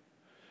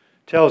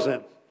 tells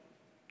them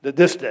that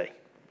this day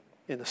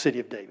in the city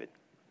of David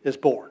is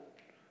born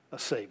a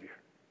Savior.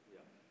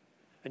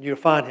 And you'll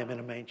find him in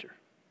a manger.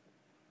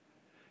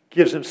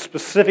 Gives them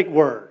specific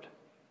word.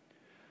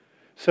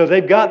 So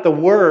they've got the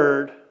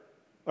word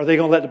Or are they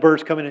going to let the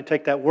birds come in and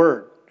take that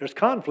word? There's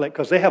conflict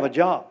because they have a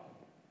job.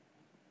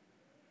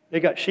 They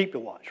got sheep to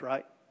watch,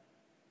 right?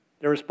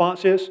 Their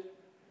response is,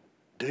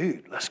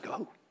 dude, let's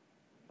go.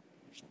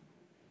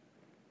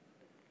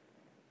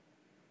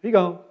 He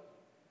gone.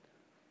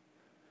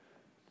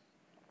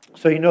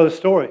 So you know the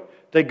story.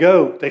 They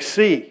go, they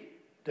see,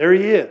 there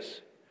he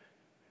is.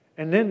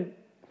 And then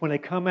when they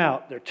come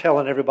out, they're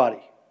telling everybody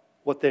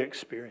what they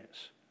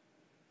experience.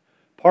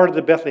 Part of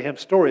the Bethlehem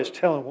story is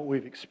telling what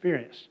we've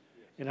experienced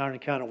in our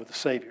encounter with the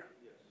Savior.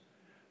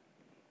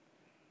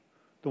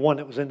 The one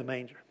that was in the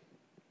manger.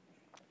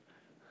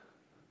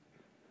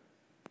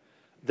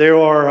 There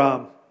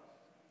are,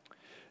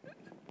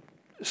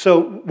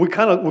 so we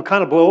kind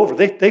of blow over.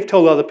 They've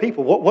told other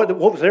people. What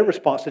was their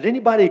response? Did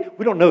anybody,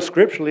 we don't know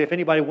scripturally if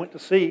anybody went to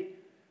see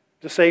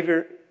the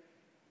Savior.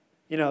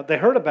 You know, they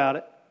heard about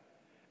it.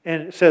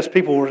 And it says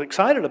people were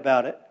excited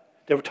about it.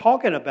 They were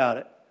talking about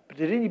it. But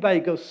did anybody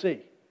go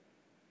see?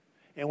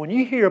 And when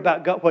you hear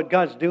about God, what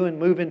God's doing,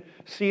 moving,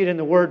 see it in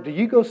the Word, do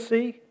you go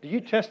see? Do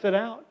you test it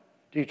out?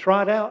 Do you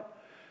try it out?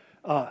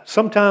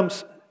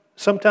 Sometimes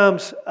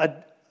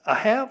I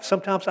have,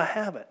 sometimes I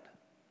haven't.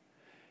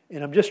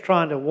 And I'm just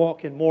trying to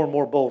walk in more and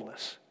more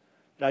boldness.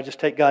 And I just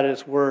take God at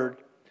His Word.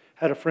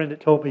 I had a friend that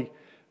told me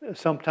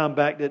some time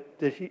back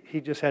that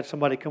he just had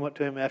somebody come up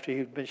to him after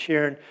he'd been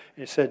sharing, and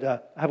he said, I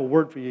have a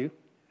word for you.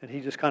 And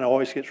he just kind of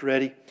always gets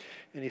ready.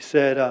 And he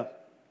said,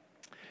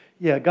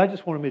 yeah, God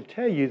just wanted me to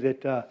tell you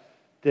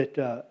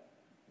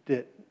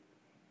that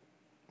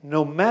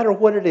no matter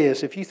what it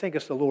is, if you think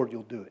it's the Lord,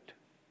 you'll do it.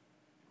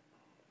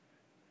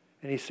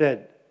 And he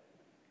said,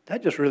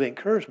 that just really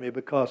encouraged me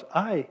because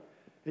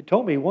it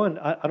told me, one,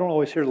 I don't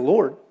always hear the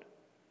Lord.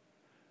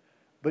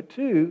 But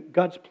two,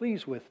 God's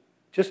pleased with,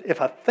 just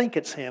if I think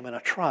it's Him and I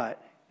try it,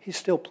 He's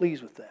still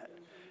pleased with that.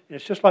 And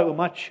it's just like with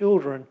my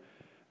children,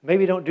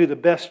 maybe don't do the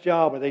best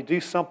job or they do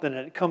something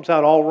and it comes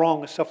out all wrong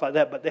and stuff like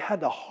that, but they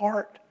had the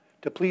heart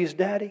to please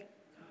Daddy.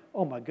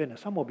 Oh my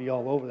goodness, I'm going to be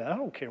all over that. I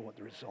don't care what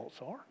the results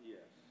are. Yes,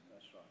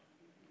 that's right.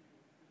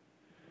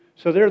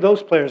 So there are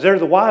those players. They're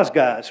the wise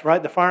guys,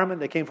 right? The firemen,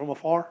 they came from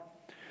afar.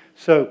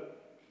 So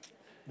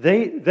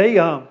they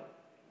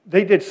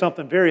did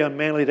something very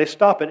unmanly. They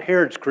stop at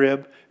Herod's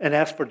crib and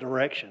ask for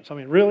directions. I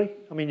mean, really?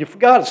 I mean, you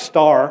forgot a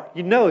star.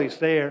 You know he's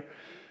there.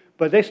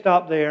 But they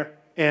stop there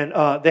and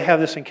they have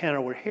this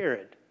encounter with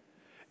Herod.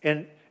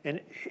 And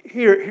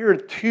here are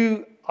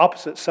two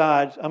opposite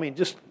sides. I mean,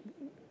 just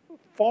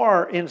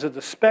far ends of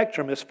the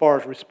spectrum as far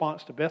as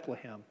response to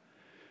Bethlehem.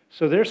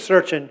 So they're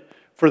searching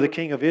for the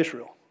king of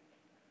Israel.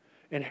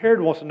 And Herod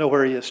wants to know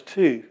where he is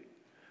too,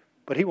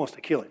 but he wants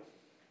to kill him.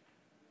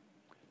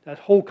 That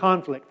whole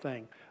conflict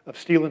thing of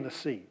stealing the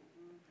seed.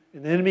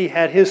 And the enemy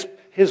had his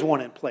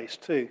one in place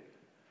too.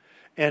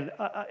 And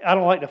I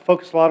don't like to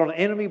focus a lot on the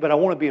enemy, but I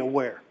want to be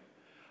aware.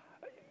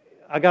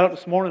 I got up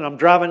this morning, I'm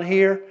driving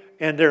here,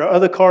 and there are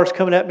other cars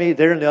coming at me.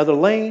 They're in the other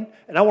lane,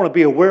 and I want to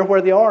be aware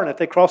where they are. And if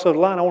they cross over the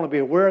line, I want to be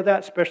aware of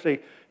that,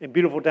 especially in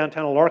beautiful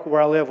downtown Olarka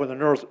where I live, where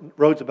the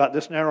road's about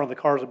this narrow and the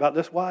car's about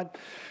this wide.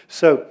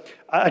 So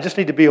I just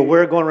need to be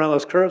aware going around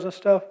those curves and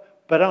stuff,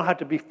 but I don't have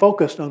to be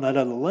focused on that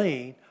other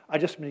lane. I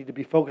just need to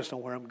be focused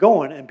on where I'm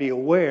going and be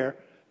aware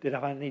that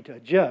if I need to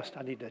adjust,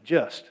 I need to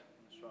adjust.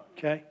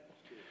 Okay?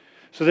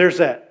 So there's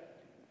that.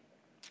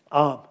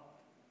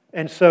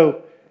 And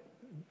so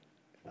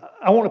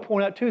I want to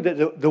point out too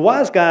that the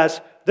wise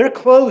guys, they're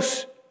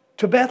close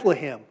to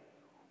Bethlehem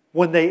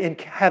when they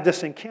have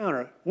this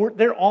encounter.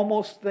 They're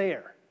almost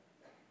there.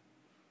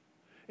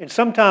 And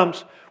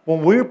sometimes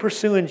when we're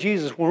pursuing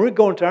Jesus, when we're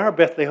going to our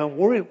Bethlehem,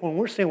 when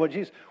we're seeing what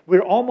Jesus,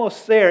 we're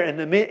almost there and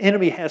the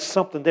enemy has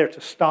something there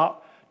to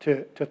stop,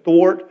 to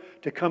thwart,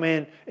 to come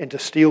in and to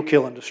steal,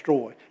 kill, and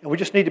destroy. And we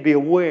just need to be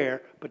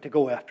aware, but to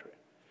go after it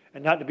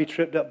and not to be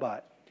tripped up by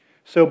it.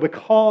 So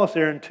because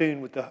they're in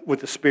tune with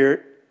the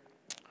Spirit,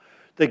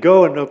 they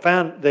go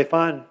and they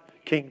find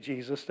King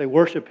Jesus. They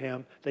worship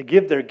Him. They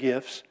give their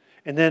gifts.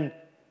 And then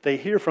they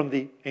hear from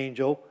the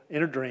angel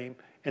in a dream,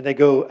 and they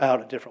go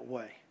out a different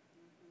way.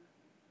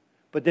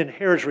 But then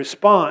Herod's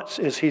response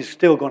is he's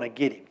still going to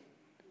get him.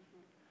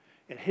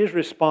 And his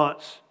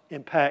response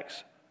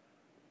impacts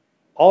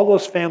all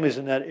those families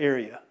in that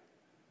area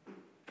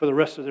for the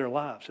rest of their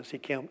lives as he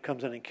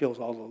comes in and kills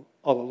all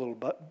the little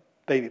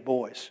baby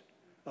boys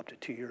up to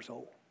 2 years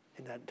old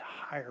in that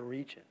entire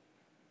region.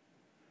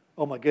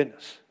 Oh my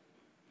goodness.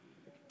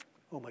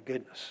 Oh my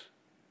goodness.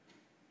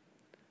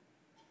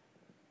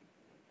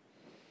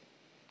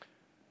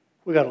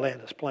 We got to land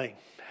this plane.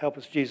 Help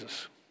us,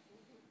 Jesus.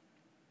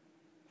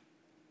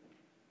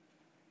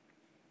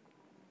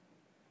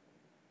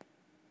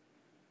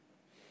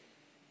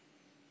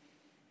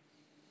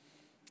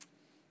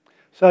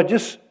 So I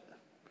just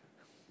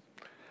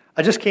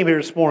came here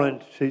this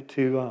morning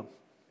to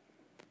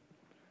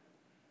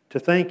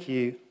thank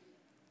you,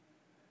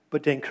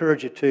 but to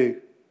encourage you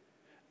too,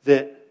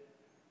 that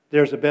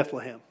there's a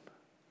Bethlehem.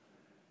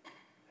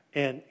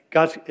 And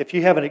God, if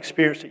you haven't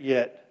experienced it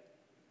yet,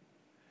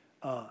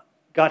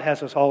 God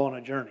has us all on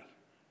a journey.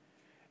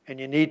 And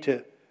you need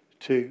to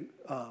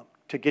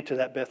to get to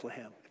that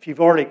Bethlehem. If you've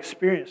already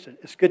experienced it,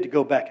 it's good to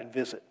go back and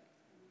visit.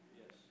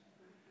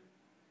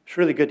 It's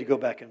really good to go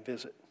back and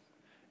visit.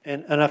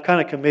 And I've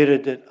kind of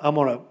committed that I'm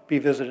going to be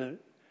visiting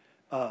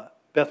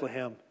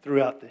Bethlehem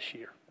throughout this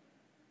year.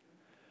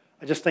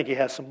 I just think he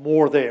has some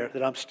more there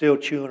that I'm still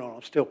chewing on,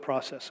 I'm still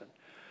processing.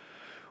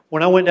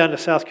 When I went down to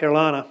South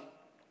Carolina,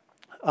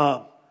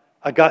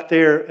 I got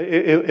there,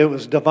 it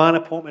was divine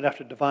appointment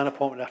after divine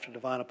appointment after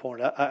divine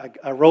appointment.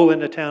 I rolled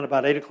into town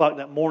about 8 o'clock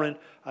that morning.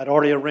 I'd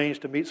already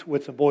arranged to meet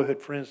with some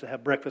boyhood friends to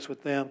have breakfast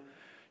with them.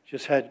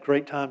 Just had a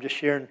great time just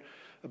sharing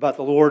about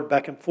the Lord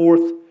back and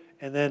forth.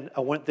 And then I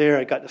went there.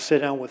 I got to sit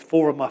down with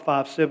 4 of my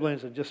 5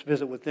 siblings and just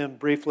visit with them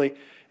briefly.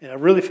 And I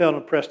really felt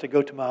impressed to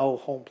go to my old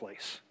home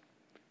place.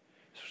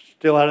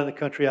 Still out in the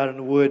country, out in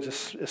the woods.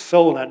 It's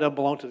sold now. It doesn't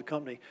belong to the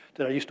company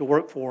that I used to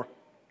work for.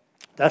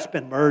 That's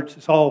been merged.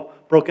 It's all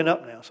broken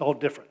up now. It's all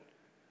different.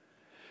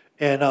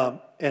 And I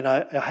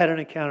had an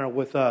encounter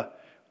with a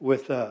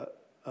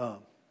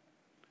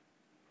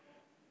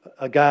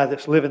guy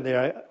that's living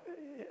there.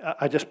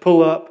 I just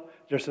pull up.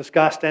 There's this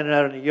guy standing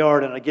out in the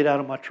yard, and I get out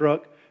of my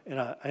truck, and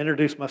I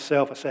introduce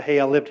myself. I say, hey,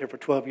 I lived here for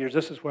 12 years.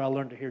 This is where I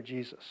learned to hear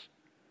Jesus.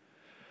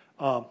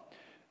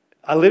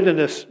 I lived in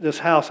this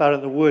house out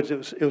in the woods.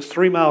 It was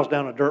 3 miles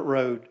down a dirt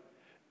road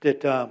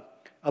that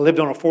I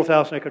lived on a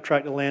 4,000-acre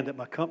tract of land that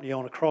my company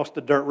owned. Across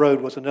the dirt road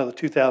was another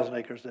 2,000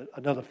 acres that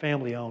another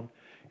family owned.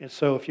 And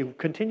so if you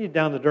continued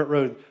down the dirt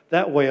road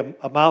that way,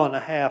 a mile and a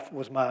half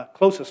was my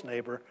closest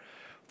neighbor.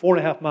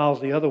 4.5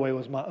 miles the other way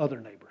was my other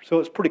neighbor. So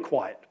it's pretty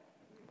quiet.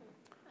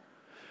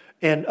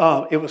 And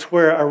it was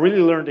where I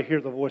really learned to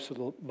hear the voice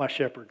of my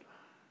shepherd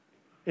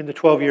in the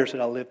 12 years that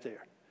I lived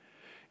there.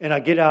 And I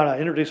get out, I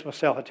introduce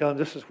myself, I tell them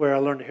this is where I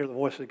learned to hear the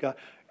voice of God.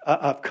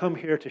 I've come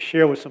here to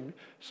share with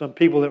some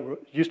people that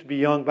used to be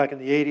young back in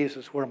the 80s. This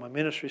is where my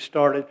ministry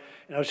started.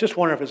 And I was just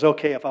wondering if it's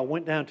okay if I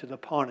went down to the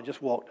pond and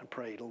just walked and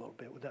prayed a little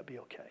bit. Would that be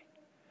okay?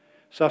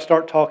 So I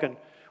start talking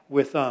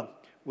with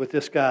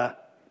this guy,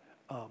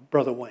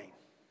 Brother Wayne.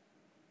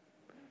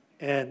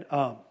 And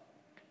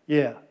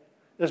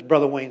there's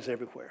Brother Waynes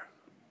everywhere.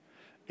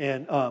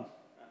 And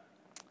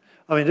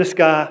this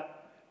guy,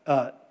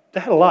 they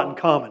had a lot in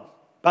common.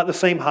 About the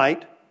same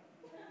height,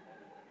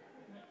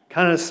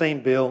 kind of the same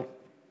build.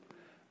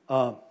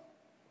 I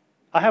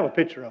have a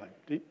picture of him.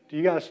 Do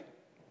you guys?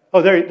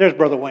 Oh, there's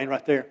Brother Wayne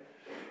right there.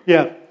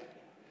 Yeah,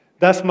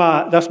 that's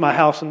my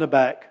house in the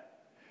back.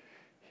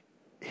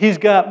 He's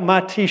got my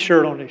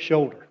T-shirt on his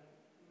shoulder,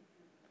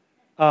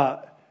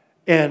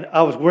 and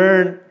I was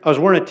wearing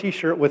a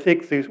T-shirt with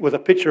Ichthus, with a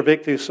picture of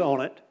Ichthus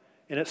on it,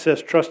 and it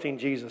says "Trusting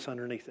Jesus"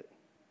 underneath it.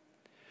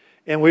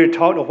 And we had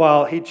talked a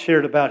while. He'd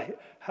shared about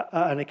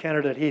an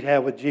encounter that he'd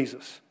had with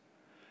Jesus.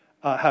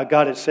 How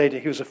God had said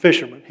that he was a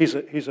fisherman. He's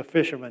a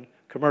fisherman,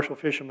 commercial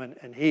fisherman,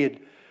 and he had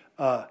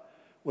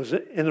was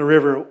in the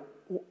river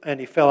and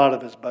he fell out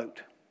of his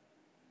boat.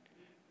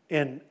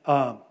 And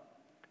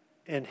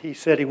he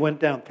said he went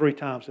down 3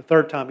 times. The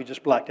 3rd time he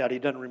just blacked out. He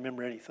doesn't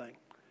remember anything.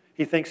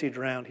 He thinks he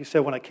drowned. He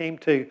said, when I came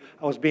to,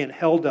 I was being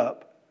held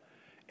up.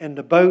 And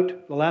the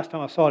boat, the last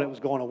time I saw it, it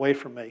was going away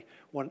from me.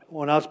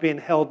 When I was being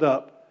held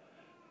up,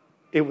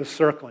 it was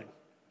circling.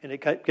 And it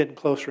kept getting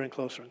closer and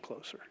closer and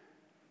closer.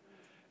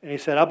 And he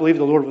said, I believe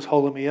the Lord was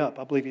holding me up.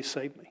 I believe he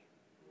saved me.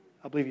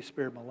 I believe he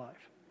spared my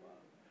life.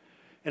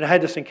 And I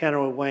had this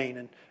encounter with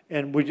Wayne.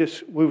 And we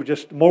were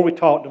just, the more we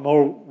talked, the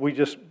more we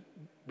just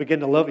began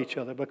to love each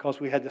other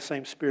because we had the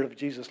same Spirit of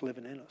Jesus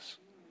living in us.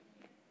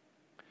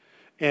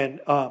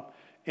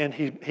 And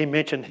he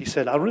mentioned, he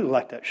said, I really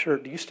like that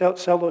shirt. Do you still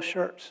sell those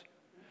shirts?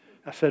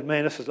 I said,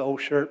 man, this is an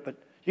old shirt, but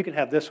you can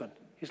have this one.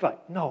 He's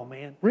like, no,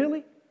 man,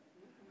 really?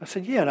 I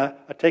said, yeah, and I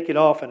take it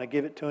off and I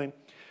give it to him.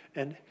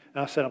 And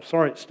I said, I'm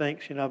sorry it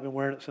stinks. I've been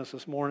wearing it since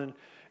this morning.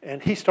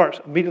 And he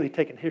starts immediately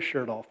taking his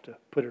shirt off to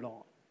put it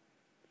on.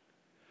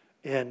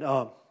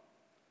 And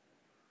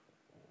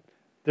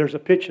there's a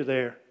picture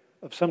there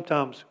of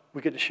sometimes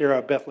we get to share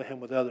our Bethlehem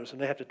with others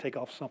and they have to take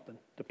off something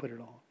to put it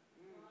on.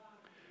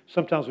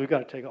 Sometimes we've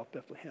got to take off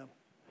Bethlehem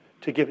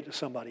to give it to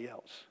somebody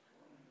else.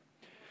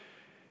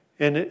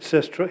 And it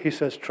says, he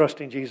says,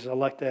 trusting Jesus. I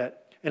like that.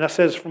 And I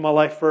says from my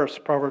life verse,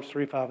 Proverbs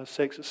 3, 5, and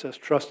 6, it says,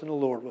 trust in the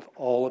Lord with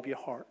all of your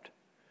heart.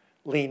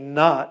 Lean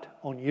not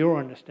on your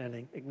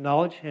understanding.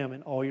 Acknowledge him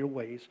in all your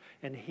ways,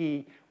 and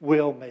he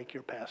will make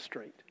your path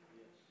straight.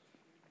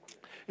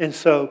 And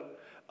so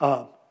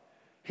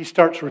he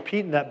starts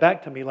repeating that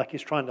back to me like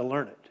he's trying to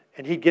learn it.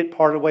 And he'd get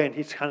part of the way, and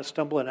he's kind of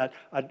stumbling.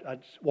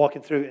 I'd walk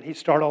him through, and he'd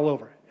start all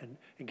over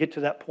and get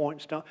to that point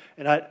and stuff.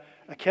 And I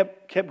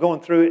kept going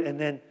through it, and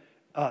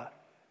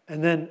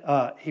then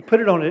he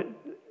put it on it.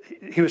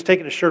 He was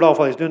taking his shirt off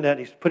while he was doing that.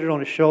 And he put it on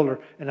his shoulder.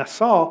 And I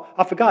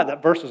forgot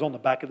that verse is on the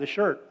back of the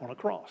shirt on a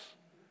cross.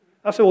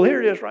 I said, well,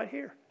 here it is right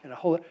here. And I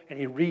hold it. And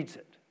he reads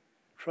it.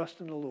 Trust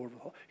in the Lord.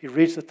 He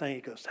reads the thing.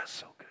 He goes, that's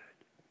so good.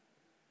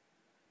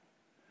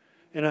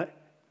 And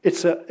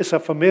it's a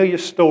familiar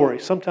story.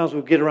 Sometimes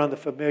we get around the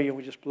familiar and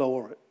we just blow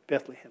over it.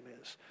 Bethlehem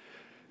is.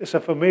 It's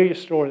a familiar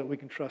story that we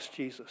can trust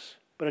Jesus.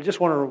 But I just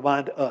want to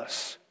remind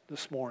us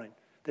this morning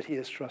that he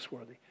is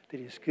trustworthy, that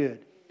he is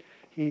good.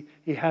 He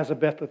has a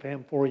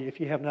Bethlehem for you. If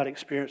you have not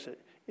experienced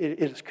it, it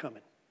is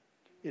coming.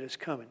 It is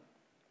coming.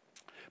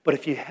 But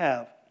if you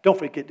have, don't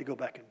forget to go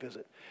back and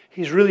visit.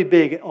 He's really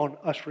big on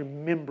us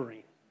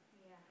remembering.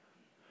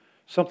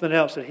 Something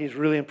else that he's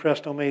really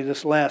impressed on me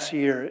this last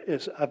year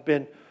is I've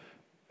been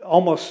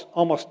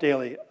almost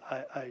daily,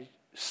 I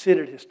sit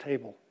at his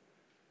table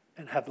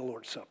and have the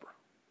Lord's Supper.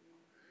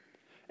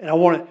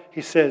 And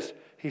he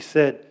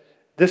said,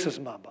 this is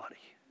my body.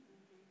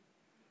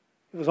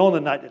 It was on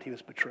the night that he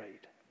was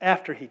betrayed.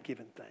 After he'd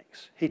given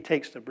thanks, he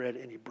takes the bread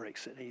and he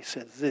breaks it. And he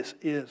says, this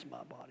is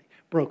my body,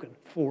 broken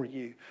for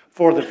you,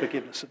 for the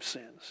forgiveness of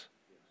sins.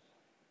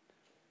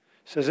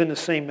 It says, in the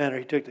same manner,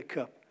 he took the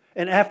cup.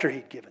 And after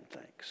he'd given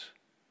thanks,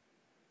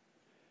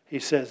 he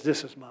says,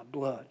 this is my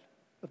blood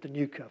of the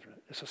new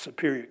covenant. It's a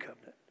superior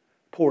covenant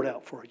poured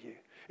out for you.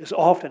 As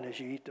often as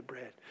you eat the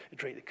bread and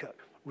drink the cup,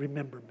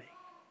 remember me.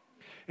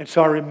 And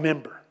so I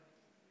remember.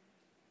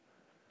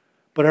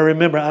 But I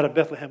remember out of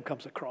Bethlehem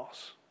comes the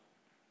cross.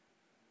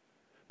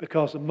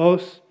 Because the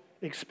most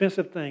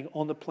expensive thing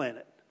on the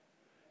planet,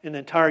 in the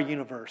entire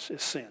universe,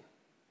 is sin.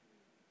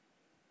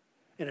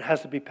 And it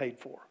has to be paid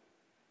for.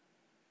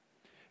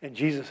 And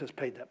Jesus has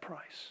paid that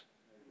price.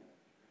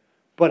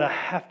 But I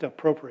have to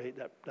appropriate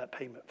that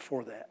payment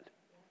for that.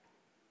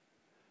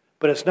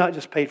 But it's not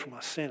just paid for my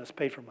sin, it's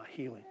paid for my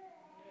healing.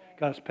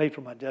 God has paid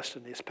for my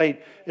destiny.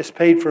 It's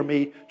paid for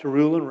me to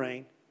rule and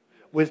reign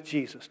with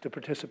Jesus, to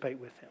participate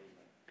with him.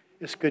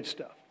 It's good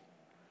stuff.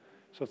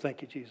 So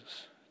thank you,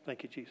 Jesus.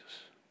 Thank you, Jesus.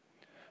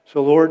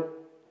 So Lord,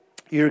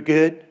 you're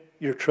good,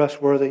 you're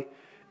trustworthy,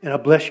 and I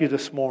bless you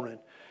this morning.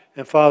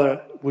 And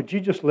Father, would you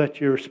just let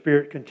your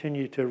Spirit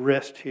continue to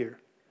rest here?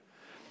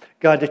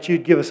 God, that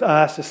you'd give us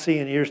eyes to see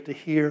and ears to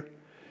hear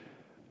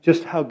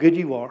just how good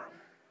you are.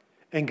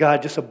 And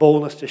God, just a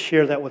boldness to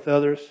share that with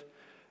others.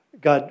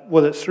 God,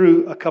 whether it's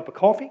through a cup of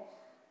coffee,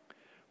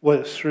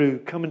 whether it's through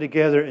coming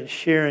together and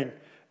sharing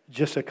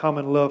just a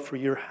common love for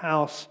your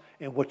house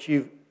and what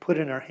you've put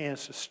in our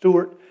hands to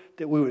steward,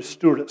 that we would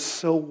steward it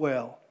so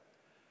well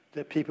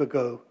that people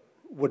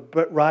would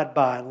ride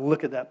by and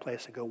look at that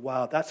place and go,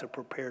 wow, that's a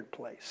prepared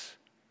place.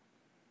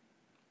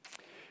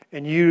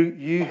 And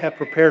you have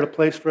prepared a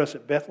place for us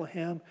at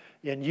Bethlehem,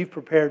 and you've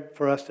prepared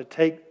for us to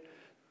take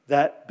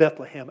that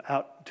Bethlehem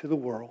out to the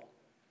world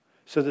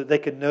so that they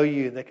could know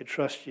you and they could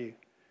trust you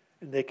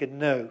and they could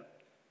know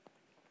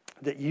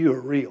that you are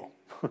real.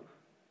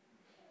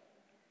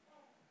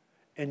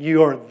 And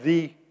you are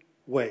the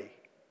way,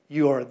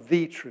 you are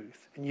the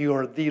truth, and you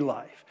are the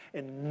life.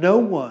 And no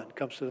one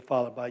comes to the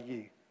Father by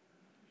you,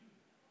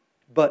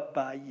 but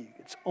by you.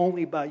 It's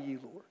only by you,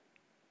 Lord.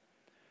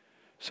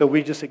 So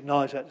we just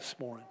acknowledge that this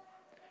morning.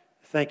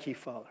 Thank you,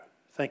 Father.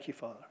 Thank you,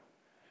 Father.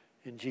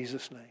 In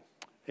Jesus' name,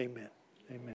 amen. Amen.